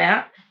to come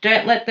out.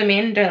 Don't let them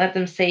in. Don't let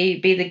them see.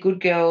 Be the good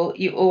girl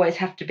you always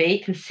have to be.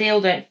 Conceal,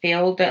 don't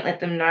feel. Don't let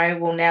them know.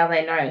 Well, now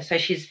they know. So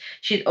she's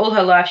all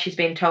her life she's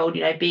been told,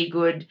 be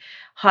good,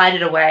 hide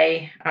it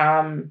away,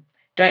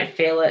 don't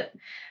feel it.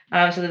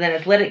 So then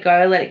it's let it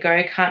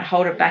go, can't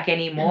hold it back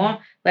anymore.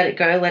 Let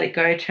it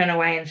go, turn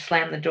away and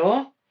slam the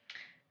door.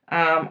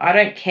 I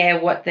don't care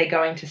what they're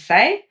going to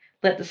say.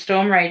 Let the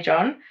storm rage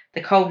on.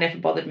 The cold never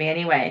bothered me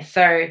anyway.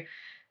 So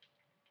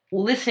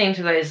listening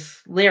to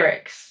those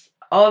lyrics,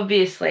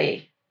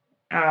 obviously,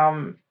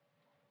 her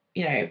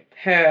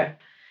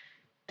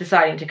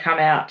deciding to come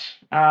out,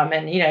 and,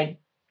 I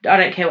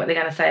don't care what they're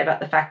going to say about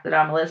the fact that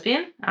I'm a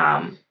lesbian.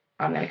 I'm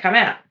going to come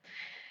out.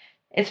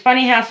 It's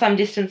funny how some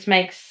distance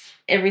makes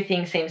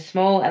everything seem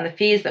small, and the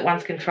fears that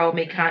once controlled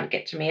me can't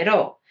get to me at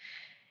all.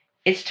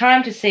 It's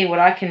time to see what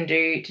I can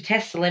do to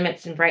test the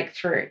limits and break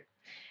through.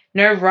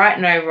 No right,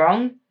 no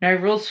wrong, no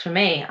rules for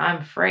me.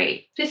 I'm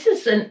free. This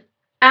is an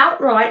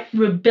outright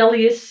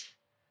rebellious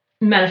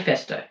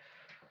manifesto.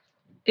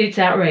 It's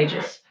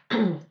outrageous.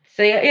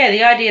 So, yeah,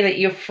 the idea that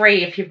you're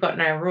free if you've got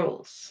no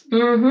rules.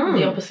 Mm-hmm.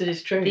 The opposite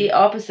is true. The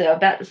opposite. I'm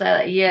about to say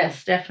that.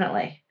 Yes,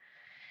 definitely.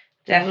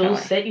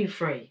 Rules set you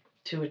free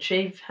to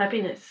achieve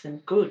happiness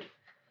and good.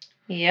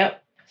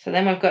 Yep. So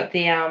then we've got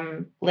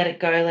the let it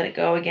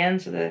go again.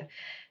 So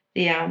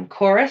the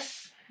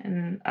chorus,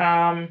 and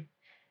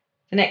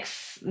the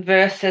next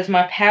verse says,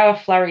 my power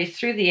flurries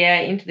through the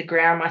air into the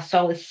ground. My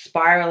soul is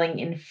spiraling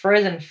in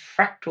frozen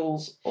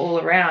fractals all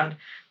around.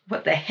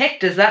 What the heck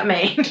does that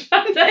mean?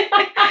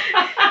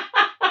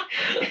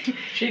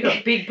 She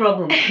got big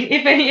problems.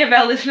 If any of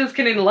our listeners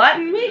can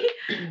enlighten me.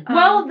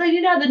 Well,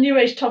 the New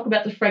Age talk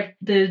about the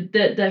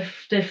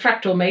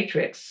fractal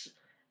matrix,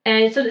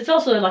 and so it's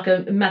also like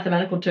a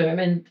mathematical term,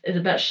 and it's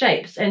about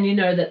shapes. And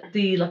that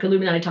the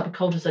Illuminati type of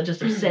cultures are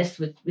just obsessed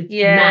with maths.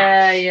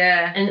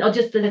 Yeah. And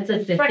that's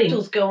their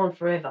fractals thing. go on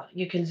forever.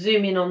 You can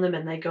zoom in on them,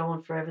 and they go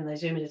on forever, and they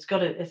zoom in. It's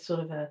sort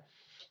of a,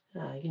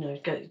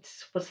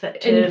 what's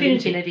that term?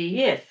 Infinity.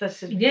 Yes, that's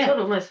sort of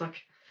almost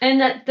like. And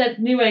that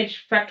New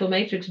Age fractal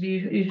matrix,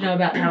 you know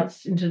about how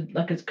it's into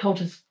it's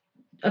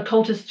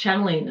occultist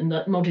channeling and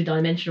the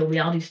multidimensional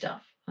reality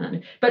stuff.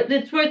 But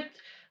it's worth,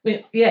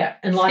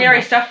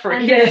 scary stuff for a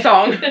kid's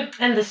song.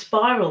 And the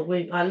spiral,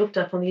 I looked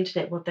up on the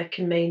internet what that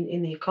can mean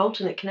in the occult,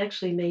 and it can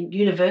actually mean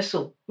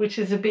universal, which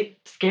is a bit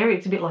scary.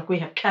 It's a bit like we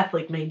have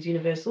Catholic means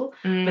universal,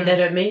 but they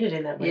don't mean it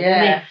in that way.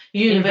 Yeah. They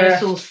mean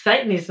universal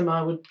Satanism,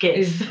 I would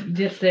guess.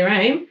 That's their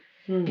aim.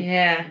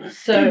 Yeah.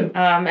 So,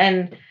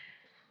 and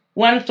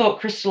one thought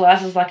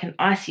crystallizes like an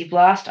icy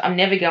blast. I'm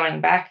never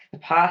going back. The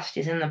past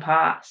is in the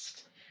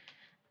past.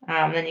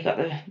 Then you got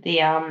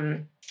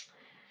the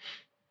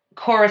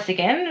chorus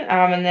again,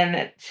 and then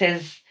it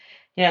says,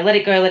 let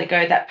it go,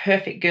 that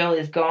perfect girl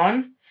is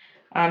gone.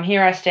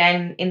 Here I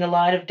stand in the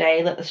light of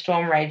day, let the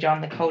storm rage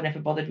on, the cold never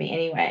bothered me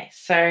anyway.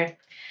 So,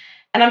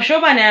 and I'm sure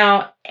by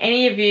now,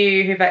 any of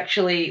you who've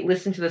actually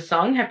listened to the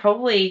song have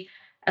probably,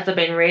 as I've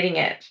been reading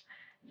it,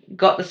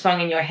 got the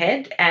song in your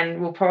head,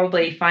 and will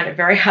probably find it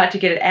very hard to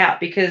get it out,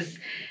 because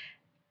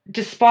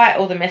despite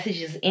all the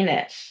messages in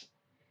it,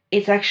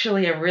 it's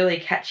actually a really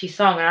catchy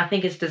song, and I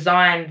think it's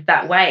designed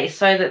that way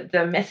so that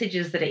the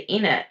messages that are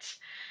in it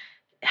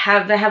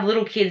have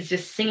little kids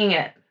just singing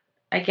it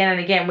again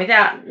and again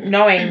without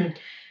knowing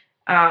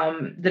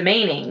the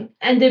meaning.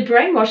 And they're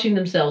brainwashing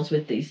themselves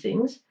with these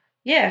things.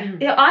 Yeah.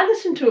 Yeah, I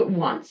listened to it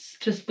once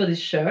just for this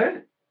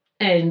show,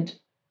 and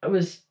I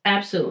was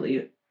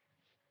absolutely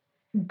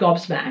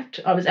gobsmacked.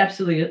 I was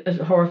absolutely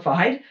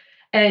horrified,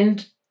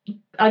 and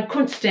I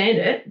couldn't stand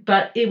it,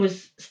 but it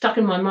was stuck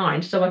in my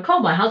mind. So I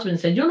called my husband and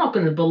said, you're not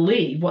going to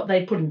believe what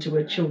they put into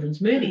a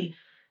children's movie.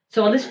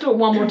 So I listened to it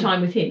one more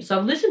time with him. So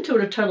I've listened to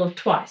it a total of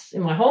twice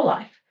in my whole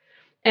life.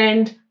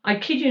 And I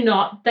kid you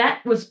not,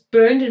 that was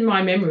burned in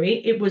my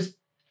memory. It was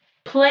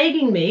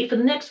plaguing me for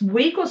the next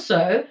week or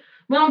so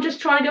when I'm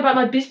just trying to go about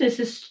my business.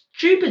 This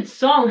stupid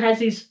song has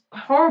these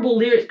horrible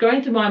lyrics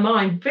going through my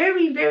mind,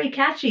 very, very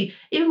catchy.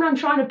 Even when I'm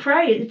trying to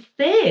pray, it's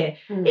there.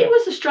 It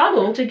was a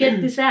struggle to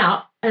get this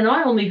out, and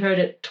I only heard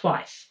it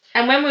twice.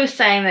 And when we were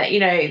saying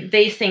that,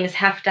 these things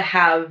have to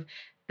have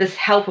this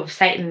help of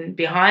Satan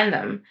behind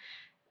them,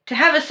 to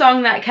have a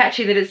song that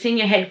catchy that it's in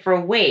your head for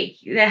a week,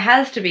 there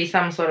has to be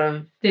some sort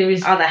of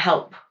other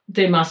help.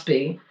 There must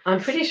be.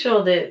 I'm pretty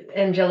sure that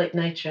angelic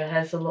nature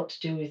has a lot to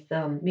do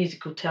with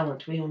musical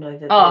talent. We all know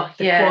that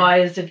the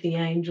choirs of the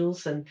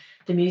angels and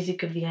the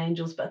music of the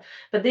angels, but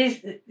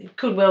these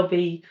could well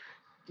be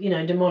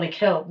demonic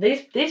help.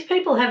 These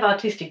people have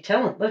artistic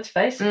talent, let's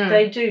face it. Mm.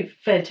 They do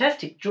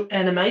fantastic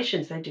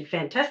animations, they do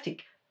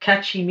fantastic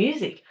catchy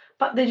music,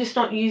 but they're just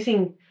not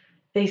using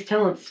these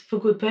talents for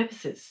good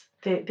purposes.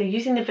 They're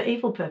using them for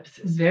evil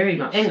purposes. Very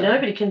much And so.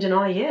 nobody can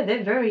deny,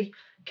 they're very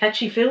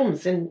catchy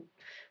films, and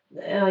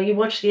you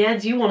watch the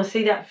ads, you want to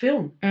see that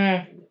film.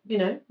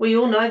 Mm. We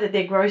all know that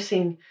they're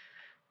grossing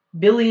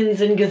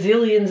billions and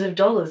gazillions of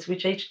dollars,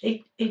 which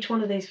each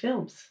one of these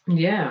films.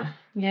 Yeah.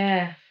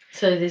 Yeah.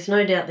 So there's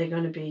no doubt they're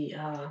going to be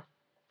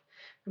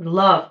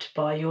loved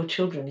by your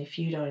children if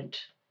you don't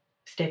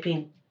step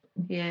in,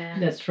 Yeah.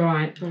 That's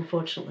right.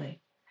 unfortunately.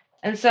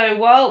 And so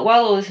while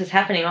all this is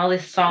happening, all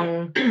this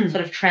song,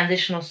 sort of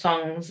transitional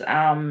songs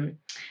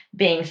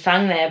being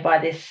sung there by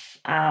this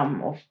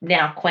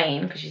now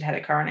queen, because she's had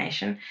a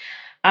coronation,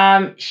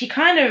 she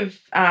kind of,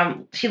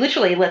 she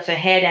literally lets her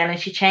hair down and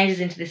she changes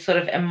into this sort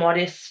of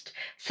immodest,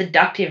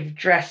 seductive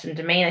dress and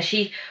demeanour.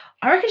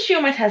 I reckon she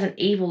almost has an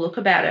evil look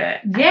about her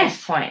at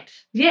this point.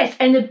 Yes,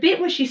 and the bit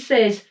where she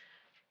says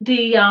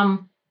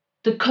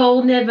the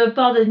cold never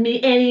bothered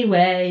me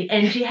anyway,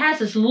 and she has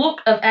this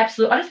look of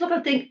absolute. I just look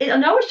and think, I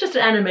know it's just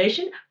an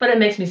animation, but it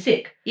makes me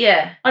sick.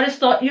 Yeah. I just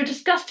thought, you're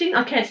disgusting.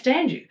 I can't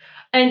stand you,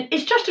 and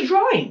it's just a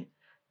drawing,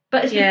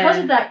 but it's because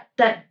of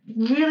that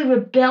really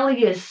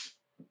rebellious,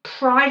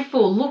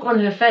 prideful look on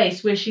her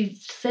face where she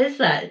says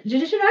that. Did you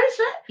notice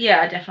that?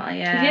 Yeah, definitely.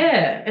 Yeah.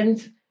 Yeah,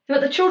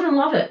 but the children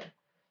love it.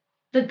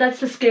 That's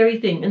the scary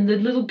thing, and the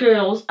little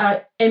girls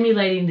are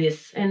emulating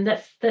this, and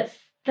that's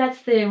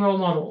their role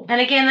model.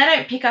 And again, they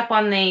don't pick up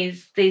on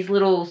these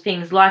little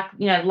things like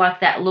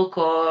that look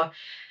or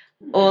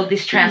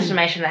this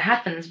transformation that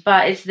happens,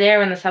 but it's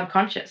there in the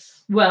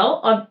subconscious.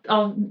 Well,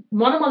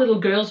 one of my little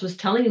girls was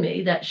telling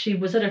me that she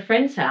was at a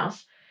friend's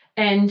house,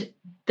 and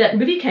that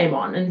movie came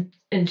on,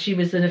 and she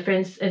was at a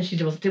friend's, and she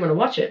didn't want to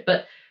watch it,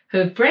 but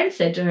her friend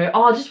said to her,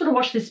 "Oh, I just want to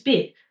watch this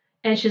bit,"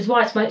 and she says,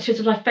 "Why?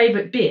 It's my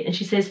favorite bit," and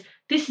she says,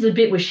 "This is a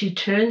bit where she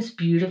turns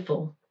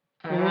beautiful."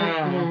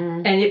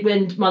 Mm. And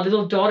when my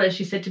little daughter,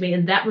 she said to me,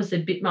 and that was the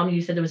bit, Mum,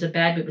 you said there was a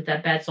bad bit with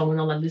that bad song, and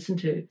all I listened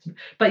to.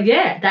 But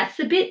yeah, that's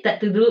the bit, that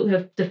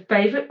the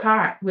favourite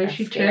part where That's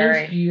she scary.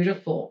 turns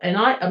beautiful. And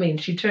I mean,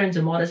 she turns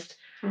immodest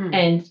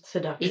and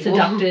Seductive.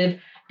 seductive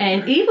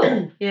and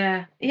evil.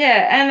 Yeah.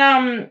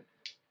 And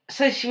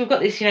so we've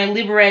got this,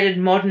 liberated,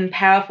 modern,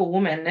 powerful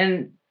woman,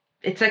 and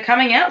it's a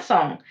coming out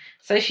song.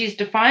 So she's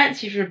defiant,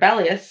 she's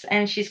rebellious,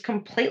 and she's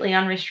completely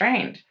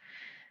unrestrained.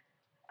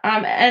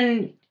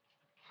 And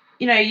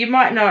you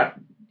might not.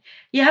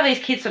 You have these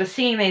kids sort of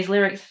singing these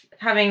lyrics,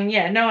 having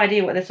no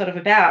idea what they're sort of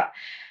about.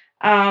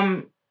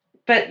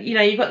 But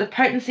you've got the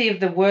potency of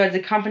the words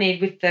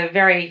accompanied with the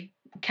very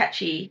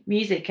catchy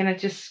music, and it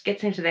just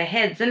gets into their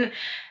heads. And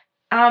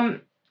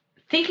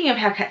thinking of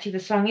how catchy the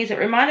song is, it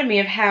reminded me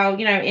of how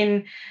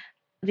in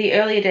the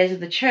earlier days of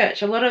the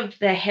church, a lot of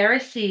the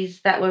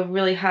heresies that were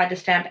really hard to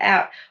stamp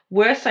out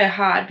were so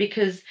hard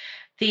because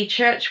the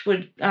church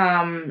would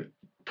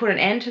put an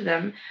end to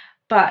them,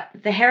 but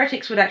the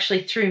heretics would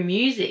actually, through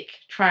music,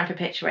 try and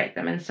perpetuate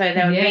them. And so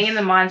they would be in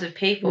the minds of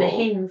people. The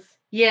hymns.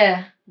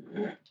 Yeah.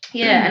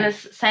 Yeah, and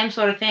it's the same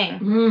sort of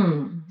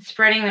thing.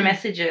 Spreading the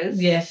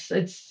messages. Yes,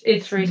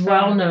 it's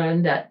well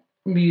known that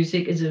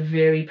music is a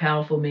very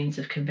powerful means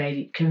of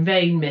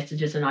conveying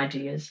messages and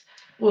ideas.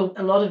 Well,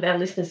 a lot of our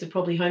listeners are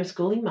probably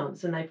homeschooling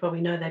mums, and they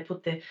probably know they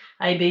put the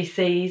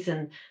ABCs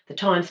and the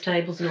times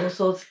tables and all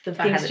sorts of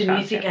things to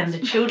music, and the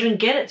children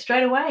get it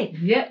straight away.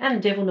 Yep. And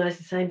the devil knows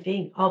the same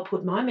thing. I'll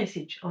put my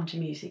message onto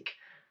music,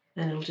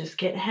 and it'll just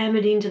get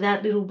hammered into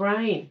that little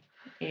brain.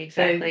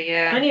 Exactly,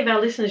 so Plenty of our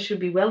listeners should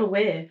be well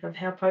aware of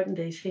how potent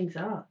these things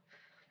are.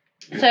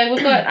 So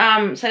we've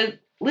got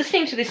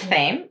listening to this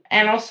theme,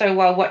 and also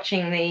while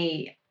watching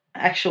the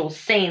actual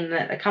scene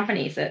that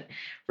accompanies it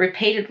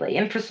repeatedly,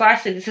 and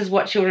precisely this is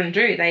what children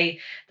do. They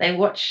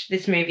watch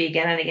this movie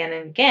again and again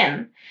and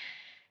again,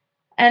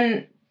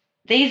 and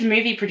these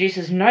movie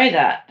producers know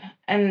that,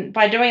 and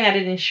by doing that,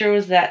 it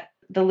ensures that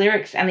the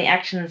lyrics and the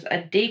actions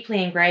are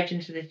deeply engraved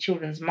into the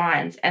children's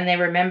minds, and they're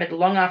remembered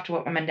long after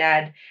what mum and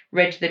dad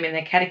read to them in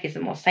their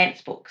catechism or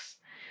saints' books.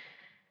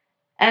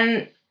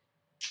 And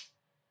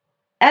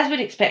as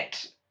we'd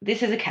expect,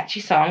 this is a catchy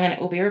song, and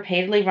it will be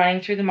repeatedly running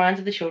through the minds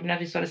of the children,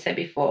 as we sort of said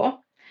before.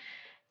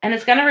 And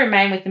it's going to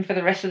remain with them for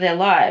the rest of their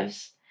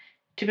lives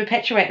to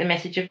perpetuate the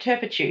message of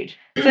turpitude.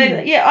 So,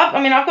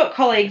 I've got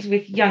colleagues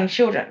with young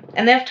children,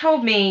 and they've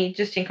told me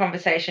just in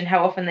conversation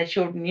how often their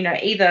children,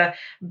 either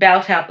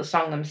belt out the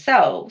song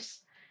themselves,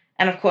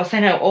 and of course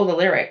they know all the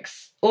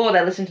lyrics, or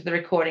they listen to the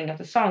recording of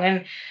the song.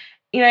 And,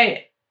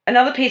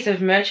 another piece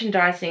of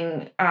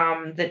merchandising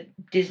that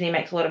Disney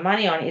makes a lot of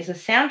money on is a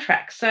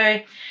soundtrack. So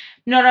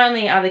not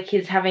only are the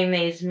kids having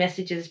these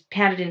messages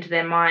pounded into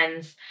their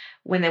minds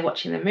when they're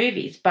watching the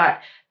movies,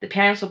 but the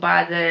parents will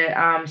buy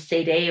the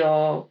CD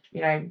or,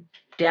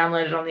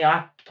 download it on the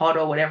iPod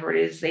or whatever it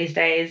is these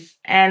days,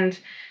 and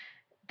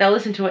they'll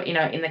listen to it,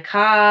 in the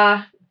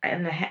car,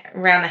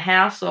 around the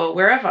house or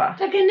wherever.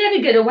 They can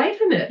never get away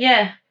from it.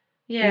 Yeah.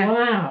 Yeah.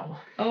 Wow.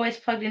 Always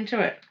plugged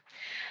into it.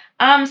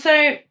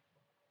 So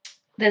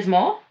There's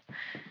more.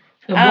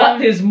 What?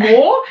 There's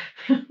more?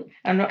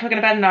 I'm not talking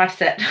about a knife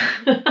set.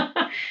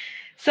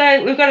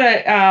 So we've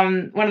got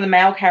one of the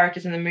male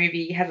characters in the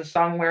movie has a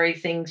song where he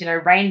sings,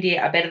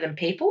 reindeer are better than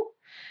people.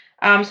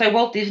 So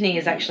Walt Disney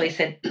is actually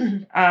said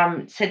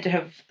to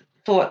have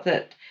thought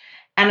that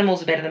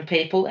animals are better than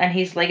people, and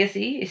his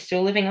legacy is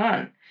still living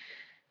on.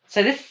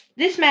 So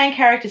this main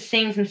character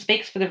sings and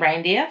speaks for the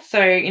reindeer.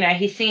 So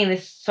he's singing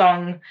this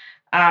song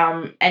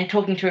and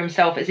talking to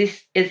himself as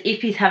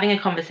if he's having a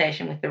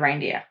conversation with the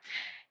reindeer.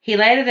 He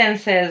later then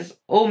says,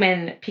 "All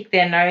men pick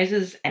their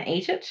noses and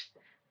eat it."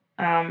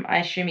 I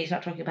assume he's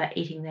not talking about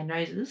eating their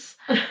noses.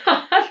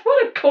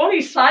 What a corny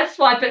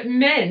sideswipe at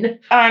men.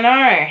 I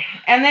know.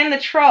 And then the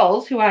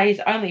trolls, who are his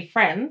only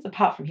friends,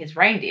 apart from his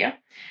reindeer,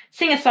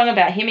 sing a song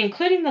about him,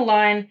 including the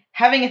line,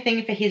 "having a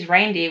thing for his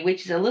reindeer,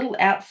 which is a little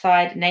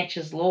outside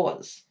nature's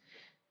laws."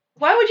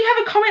 Why would you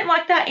have a comment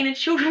like that in a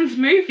children's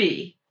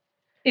movie?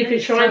 If you're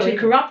trying to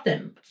corrupt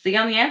them. It's the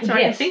only answer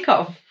I can think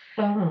of.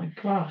 Oh, my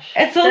gosh.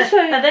 It's also...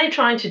 Are they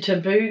trying to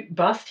taboo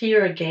bust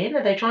here again?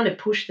 Are they trying to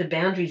push the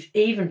boundaries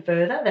even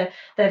further?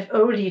 They've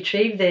already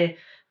achieved their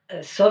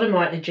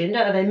sodomite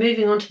agenda. Are they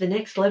moving on to the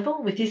next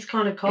level with this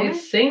kind of comment? It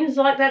seems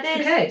like that's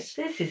the case.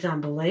 This is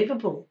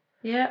unbelievable.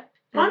 Yeah.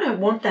 I don't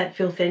want that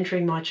filth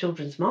entering my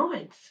children's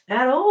minds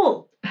at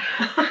all.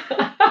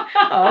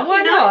 Oh,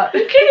 why not?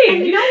 I'm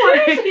kidding. You know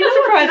what?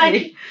 Surprise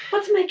me.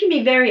 What's making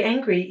me very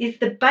angry is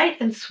the bait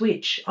and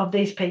switch of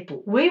these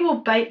people. We will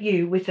bait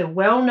you with a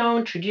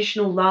well-known,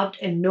 traditional, loved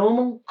and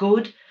normal,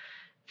 good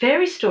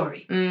fairy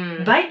story.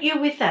 Bait you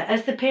with that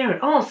as the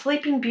parent. Oh,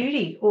 Sleeping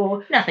Beauty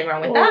or... Nothing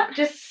wrong with that.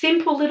 Just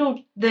simple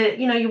little...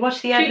 you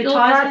watch the Cute little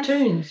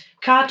advertisements.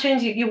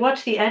 Cartoons. You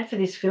watch the ad for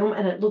this film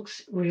and it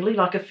looks really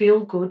like a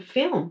feel-good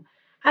film.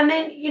 And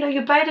then,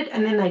 you're baited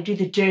and then they do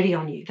the dirty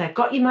on you. They've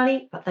got your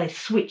money, but they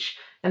switch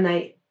and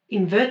they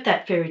invert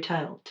that fairy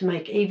tale to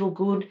make evil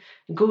good,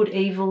 good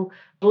evil,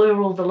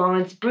 blur all the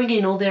lines, bring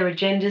in all their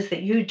agendas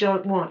that you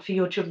don't want for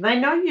your children. They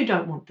know you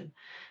don't want them.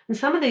 And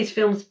some of these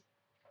films,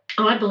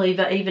 I believe,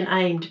 are even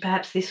aimed,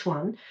 perhaps this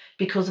one,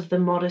 because of the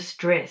modest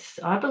dress.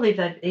 I believe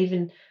they've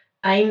even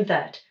aimed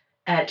that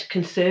at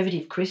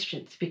conservative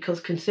Christians,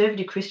 because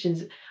conservative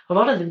Christians, a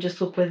lot of them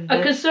just look whether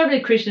a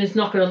conservative Christian is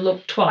not going to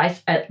look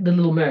twice at The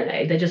Little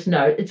Mermaid. They just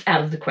know it's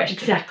out of the question.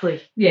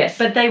 Exactly. Yes.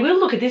 But they will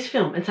look at this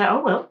film and say,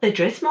 oh, well, they're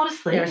dressed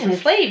modestly. There are some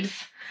sleeves.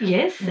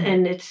 Yes,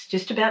 and it's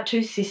just about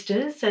two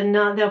sisters, and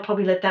they'll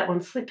probably let that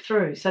one slip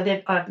through.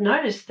 So I've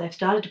noticed they've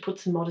started to put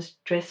some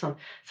modest dress on.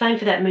 Same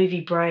for that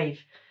movie Brave.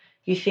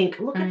 You think,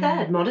 look at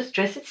that, modest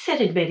dress. It's set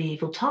in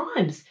medieval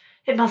times.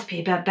 It must be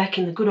about back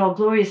in the good old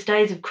glorious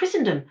days of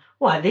Christendom.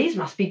 Why, these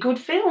must be good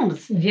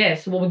films.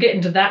 Yes, well, we'll get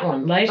into that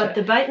one later. But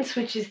the bait and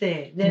switch is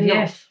there. They're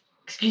not.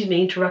 Excuse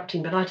me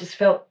interrupting, but I just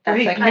felt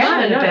very That's okay.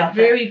 passionate about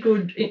very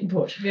good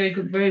input. Very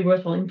good, very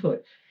worthwhile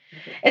input.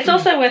 It's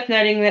also worth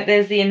noting that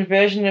there's the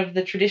inversion of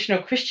the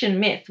traditional Christian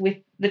myth with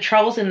the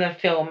trolls in the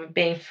film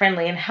being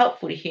friendly and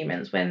helpful to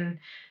humans when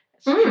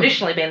it's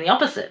traditionally been the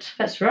opposite.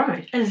 That's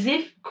right. As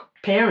if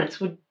parents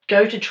would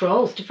go to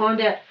trolls to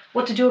find out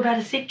what to do about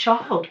a sick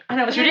child. I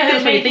know, it's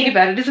ridiculous when you think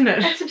about it, isn't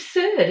it? That's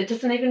absurd. It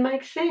doesn't even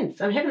make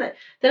sense. I mean,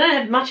 they don't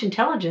have much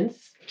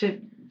intelligence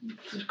to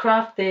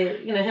craft their,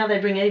 how they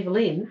bring evil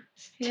in.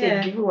 It's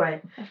a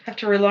giveaway. I have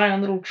to rely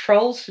on little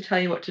trolls to tell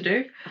you what to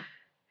do.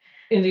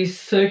 In these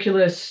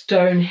circular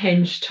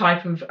Stonehenge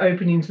type of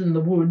openings in the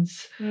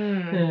woods.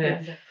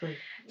 Exactly.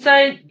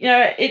 So,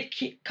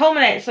 it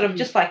culminates sort of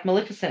just like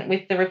Maleficent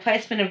with the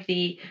replacement of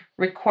the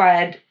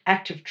required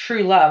act of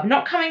true love,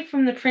 not coming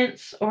from the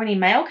prince or any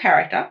male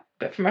character,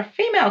 but from a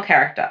female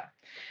character.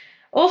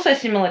 Also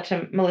similar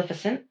to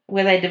Maleficent,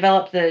 where they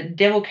developed the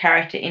devil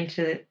character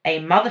into a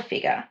mother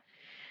figure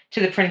to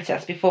the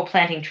princess before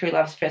planting true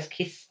love's first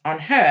kiss on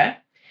her.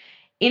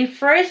 In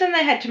Frozen,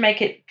 they had to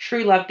make it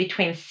true love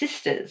between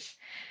sisters.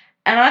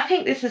 And I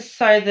think this is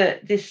so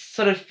that this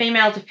sort of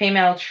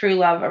female-to-female true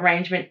love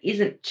arrangement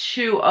isn't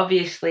too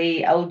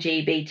obviously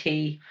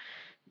LGBT,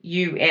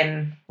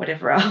 UN,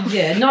 whatever else.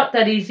 Yeah, not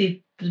that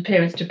easy for the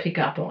parents to pick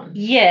up on.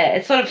 Yeah,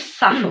 it's sort of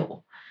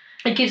subtle.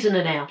 It gives it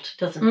an out,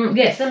 doesn't it?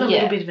 Yes. It's a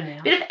little bit of an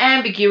out. Bit of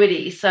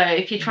ambiguity. So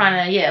if you're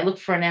trying to, look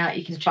for an out,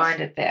 you can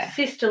find it there.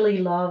 Sisterly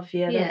love,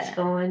 that's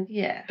fine.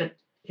 Yeah. But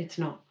it's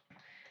not.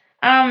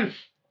 And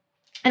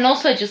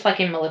also, just like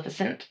in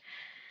Maleficent,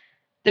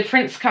 the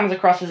prince comes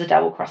across as a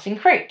double-crossing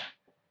creep.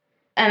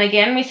 And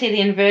again, we see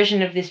the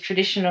inversion of this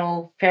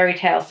traditional fairy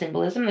tale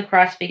symbolism. The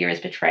Christ figure is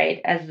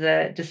portrayed as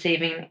the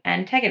deceiving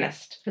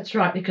antagonist. That's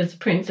right, because the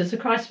prince is a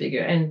Christ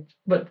figure, and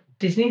what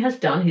Disney has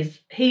done is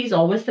he's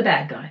always the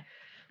bad guy.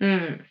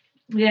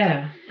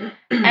 Yeah.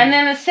 And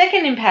then the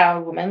second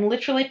empowered woman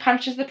literally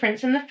punches the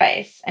prince in the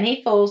face, and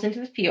he falls into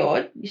the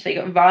fjord. So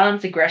you got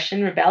violence,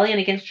 aggression, rebellion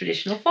against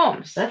traditional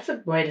forms. That's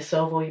a way to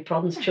solve all your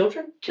problems,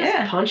 children. Just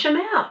Yeah. punch them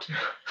out.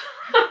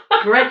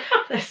 Great.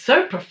 They're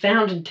so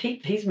profound and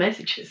deep, these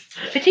messages.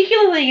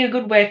 Particularly a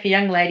good way for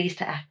young ladies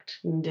to act.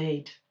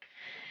 Indeed.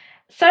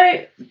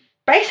 So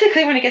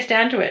basically, when it gets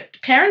down to it,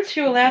 parents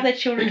who allow their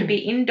children to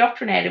be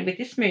indoctrinated with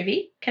this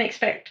movie can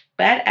expect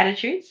bad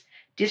attitudes,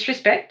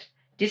 disrespect,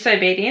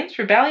 disobedience,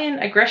 rebellion,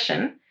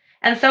 aggression,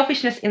 and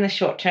selfishness in the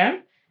short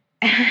term.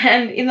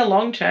 And in the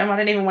long term, I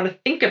don't even want to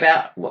think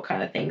about what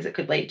kind of things it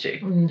could lead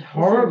to.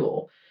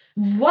 Horrible.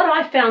 What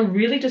I found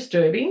really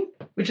disturbing,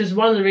 which is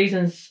one of the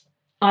reasons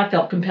I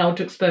felt compelled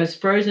to expose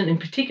Frozen in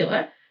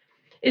particular,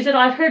 is that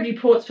I've heard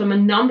reports from a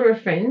number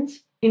of friends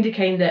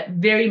indicating that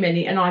very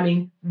many, and I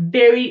mean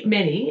very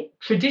many,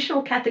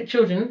 traditional Catholic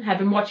children have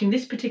been watching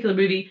this particular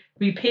movie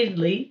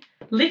repeatedly,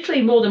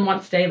 literally more than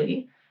once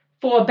daily,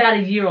 for about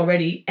a year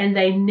already, and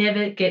they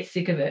never get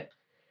sick of it.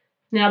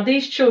 Now,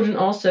 these children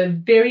also,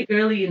 very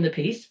early in the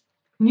piece,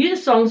 knew the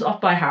songs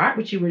off by heart,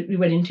 which we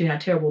went into how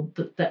terrible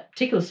that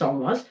particular song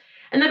was,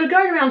 and they were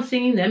going around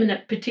singing them, and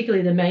that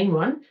particularly the main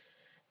one.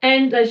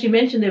 And as you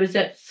mentioned, there was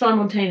that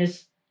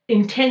simultaneous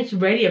intense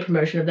radio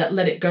promotion of that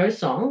Let It Go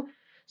song,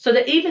 so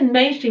that even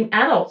mainstream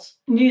adults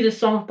knew the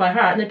song off by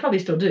heart, and they probably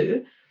still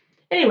do.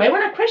 Anyway,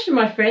 when I questioned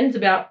my friends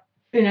about,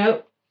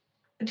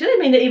 do they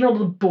mean that even all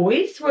the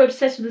boys were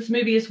obsessed with this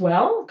movie as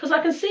well? Because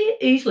I can see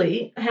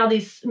easily how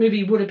this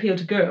movie would appeal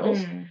to girls.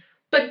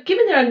 But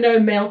given there are no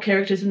male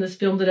characters in this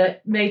film that are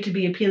made to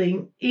be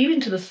appealing even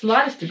to the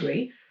slightest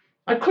degree,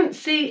 I couldn't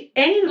see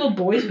any little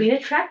boys being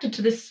attracted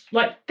to this,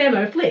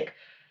 femo flick.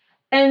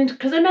 And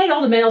because they made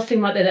all the males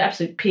seem like they're the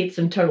absolute pits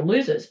and total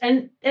losers.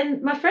 And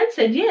my friend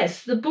said,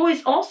 yes, the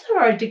boys also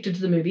are addicted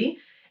to the movie.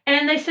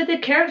 And they said the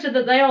character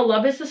that they all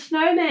love is the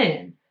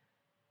snowman.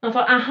 I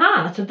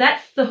thought, so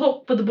that's the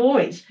hook for the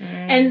boys.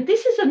 And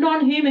this is a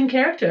non-human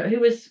character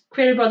who was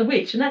created by the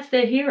witch, and that's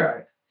their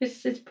hero.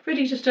 It's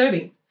pretty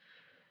disturbing.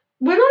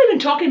 We're not even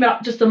talking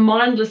about just the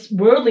mindless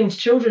worldlings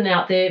children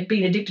out there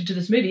being addicted to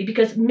this movie,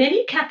 because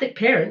many Catholic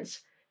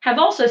parents have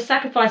also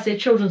sacrificed their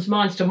children's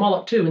minds to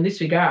Moloch too in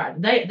this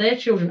regard. Their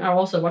children are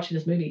also watching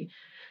this movie.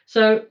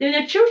 So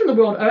children the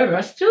world over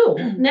are still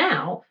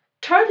now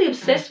totally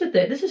obsessed with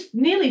it. This is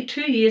nearly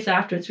 2 years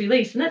after its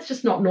release, and that's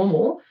just not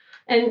normal.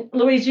 And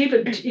Louise,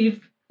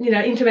 you've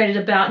intimated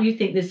about you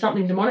think there's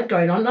something demonic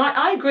going on. And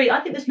I agree. I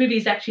think this movie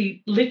is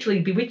actually literally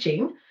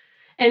bewitching.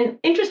 And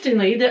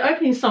interestingly, the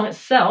opening song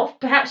itself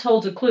perhaps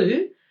holds a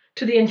clue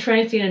to the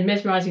entrancing and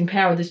mesmerizing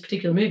power of this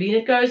particular movie.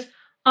 And it goes,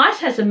 ice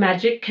has a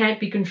magic, can't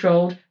be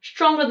controlled,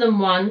 stronger than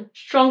 1,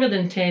 stronger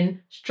than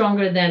 10,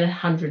 stronger than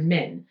 100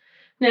 men.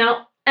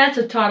 Now, as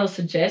the title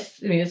suggests,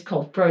 it's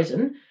called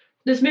Frozen,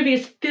 this movie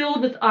is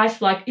filled with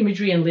ice-like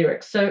imagery and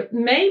lyrics. So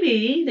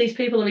maybe these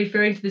people are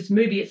referring to this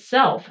movie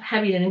itself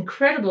having an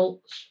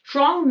incredible,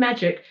 strong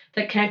magic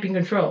that can't be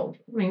controlled.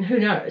 Who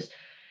knows?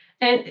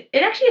 And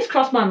it actually has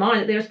crossed my mind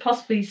that there was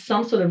possibly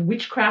some sort of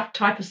witchcraft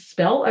type of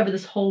spell over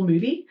this whole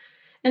movie.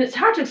 And it's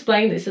hard to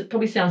explain this. It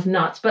probably sounds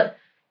nuts, but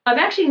I've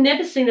actually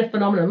never seen a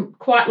phenomenon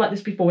quite like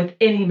this before with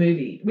any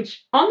movie,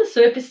 which on the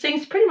surface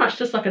seems pretty much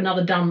just like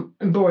another dumb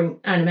and boring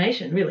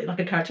animation, really, like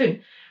a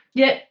cartoon.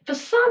 Yet, for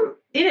some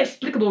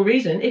inexplicable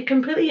reason, it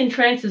completely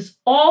entrances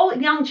all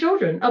young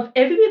children of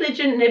every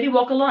religion and every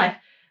walk of life.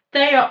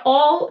 They are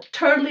all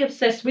totally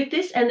obsessed with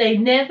this, and they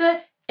never,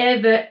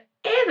 ever,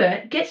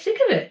 ever get sick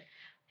of it.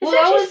 It's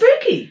actually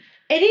spooky.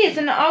 It is,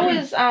 and I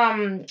was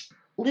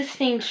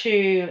listening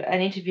to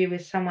an interview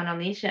with someone on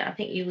the internet. I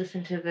think you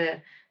listened to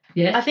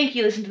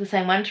the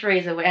same one,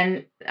 Teresa,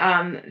 and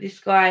this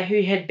guy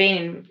who had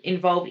been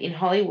involved in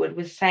Hollywood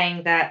was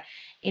saying that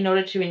in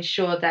order to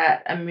ensure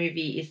that a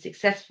movie is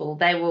successful,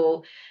 they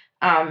will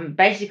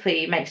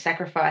basically make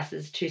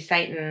sacrifices to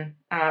Satan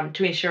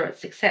to ensure its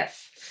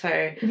success. So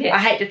I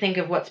hate to think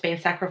of what's been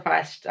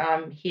sacrificed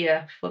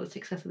here for the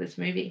success of this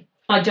movie.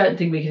 I don't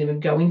think we can even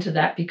go into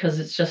that because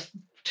it's just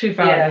too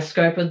far out of the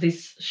scope of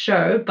this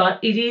show, but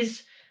it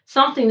is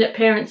something that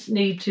parents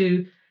need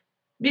to,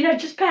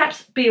 just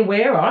perhaps be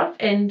aware of,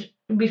 and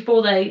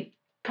before they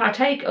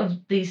partake of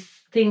these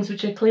things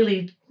which are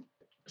clearly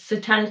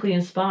satanically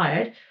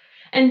inspired.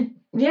 And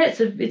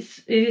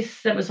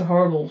that was a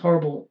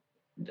horrible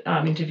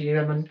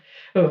interview.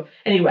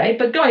 Anyway,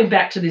 but going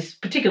back to this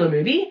particular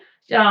movie,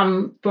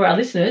 for our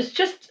listeners,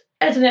 just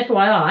as an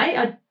FYI,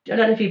 I don't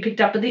know if you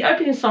picked up, but the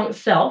opening song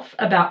itself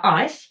about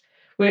ice,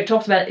 where it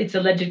talks about its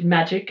alleged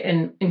magic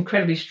and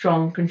incredibly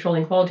strong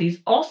controlling qualities,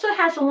 also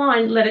has a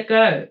line, Let It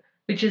Go,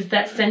 which is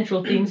that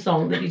central theme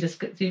song that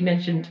you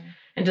mentioned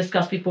and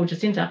discussed before,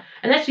 Jacinta.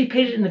 And that's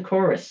repeated in the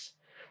chorus.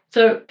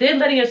 So they're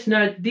letting us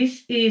know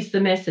this is the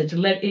message,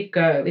 let it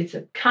go. It's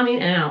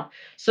coming out.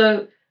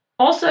 So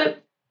also,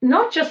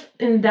 not just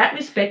in that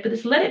respect, but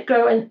it's let it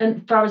go and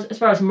as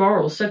far as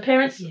morals. So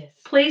parents,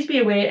 please be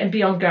aware and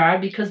be on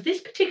guard, because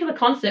this particular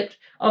concept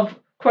of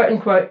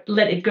quote-unquote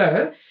let it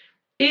go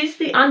is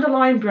the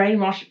underlying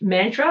brainwash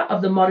mantra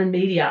of the modern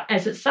media,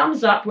 as it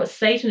sums up what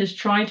Satan is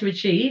trying to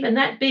achieve, and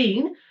that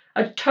being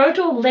a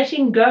total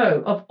letting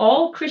go of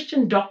all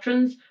Christian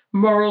doctrines,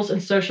 morals,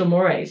 and social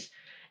mores.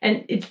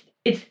 And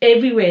it's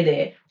everywhere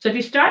there. So if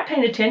you start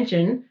paying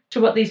attention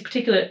to what these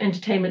particular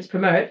entertainments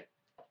promote,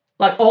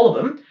 like all of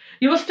them,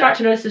 you will start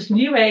to notice this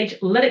new age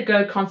let it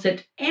go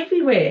concept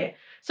everywhere.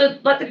 So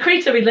the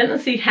creeps are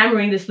relentlessly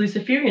hammering this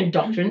Luciferian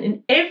doctrine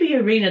in every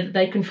arena that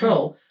they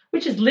control,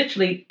 which is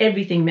literally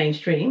everything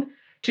mainstream,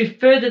 to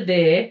further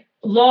their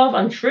law of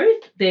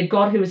untruth, their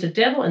god who is a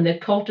devil, and their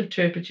cult of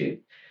turpitude.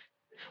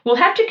 We'll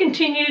have to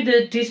continue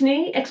the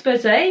Disney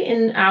expose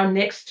in our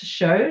next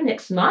show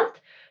next month.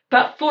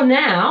 But for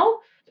now,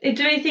 is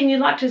there anything you'd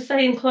like to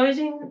say in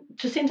closing,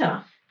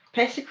 Jacinta?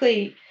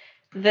 Basically,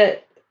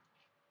 that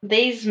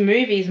these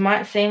movies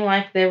might seem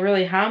like they're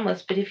really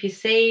harmless, but if you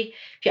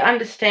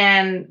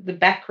understand the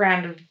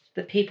background of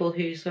the people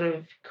who sort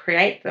of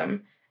create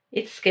them,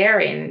 it's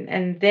scary,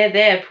 and they're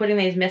there putting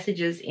these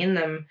messages in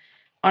them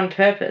on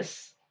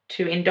purpose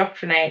to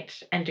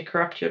indoctrinate and to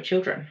corrupt your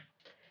children.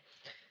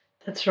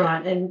 That's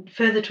right. And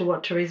further to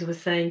what Teresa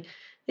was saying,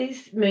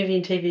 these movie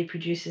and TV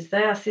producers,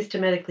 they are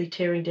systematically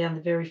tearing down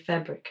the very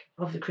fabric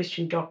of the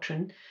Christian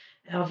doctrine,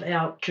 of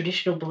our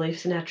traditional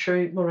beliefs and our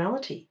true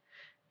morality.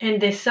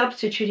 And they're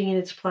substituting in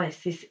its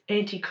place this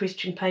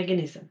anti-Christian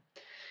paganism.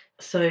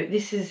 So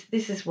this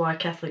is why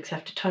Catholics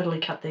have to totally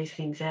cut these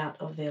things out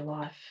of their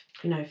life,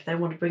 if they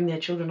want to bring their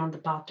children on the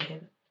path to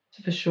heaven.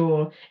 For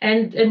sure.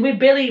 And we've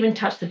barely even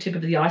touched the tip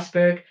of the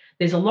iceberg.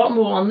 There's a lot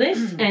more on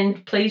this,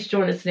 and please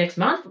join us next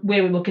month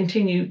where we will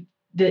continue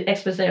the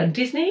expose on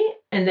Disney,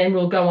 and then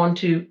we'll go on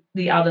to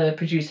the other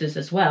producers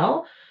as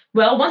well.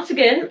 Well, once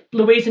again,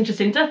 Louise and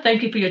Jacinta,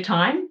 thank you for your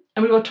time,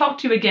 and we will talk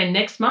to you again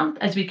next month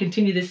as we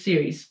continue this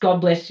series.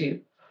 God bless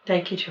you.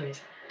 Thank you,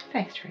 Teresa.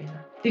 Thanks,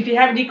 Teresa. If you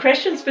have any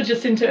questions for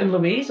Jacinta and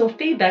Louise or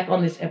feedback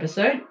on this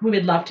episode, we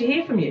would love to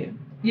hear from you.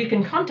 You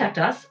can contact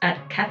us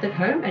at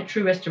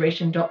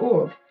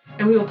catholichome@truerestoration.org,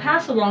 and we will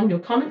pass along your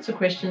comments or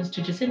questions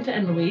to Jacinta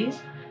and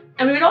Louise.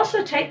 And we would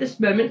also take this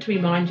moment to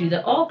remind you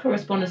that all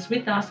correspondence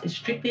with us is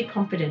strictly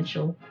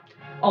confidential.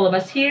 All of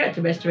us here at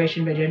the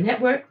Restoration Radio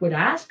Network would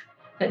ask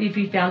that if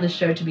you found the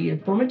show to be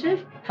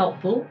informative,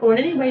 helpful, or in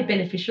any way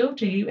beneficial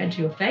to you and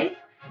to your faith,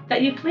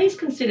 that you please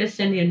consider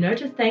sending a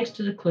note of thanks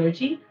to the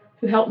clergy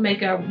who help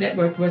make our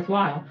network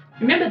worthwhile.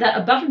 Remember that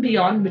above and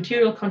beyond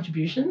material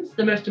contributions,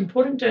 the most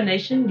important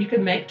donation you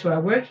can make to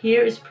our work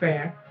here is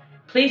prayer.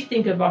 Please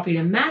think of offering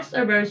a Mass,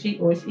 a Rosary,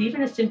 or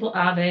even a simple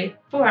Ave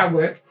for our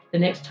work the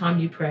next time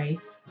you pray.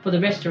 For the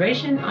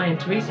Restoration, I am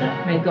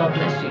Teresa. May God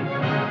bless you.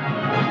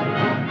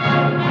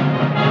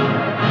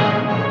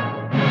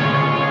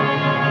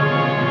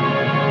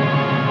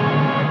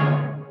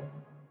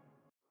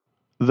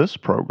 This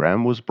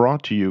program was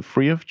brought to you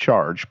free of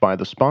charge by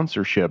the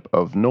sponsorship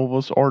of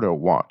Novus Ordo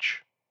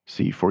Watch.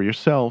 See for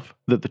yourself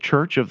that the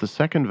Church of the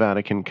Second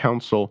Vatican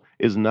Council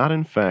is not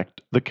in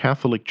fact the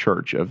Catholic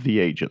Church of the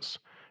Ages.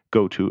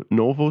 Go to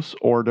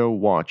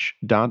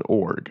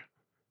novusordowatch.org.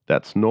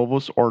 That's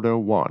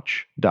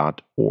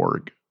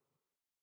novusordowatch.org.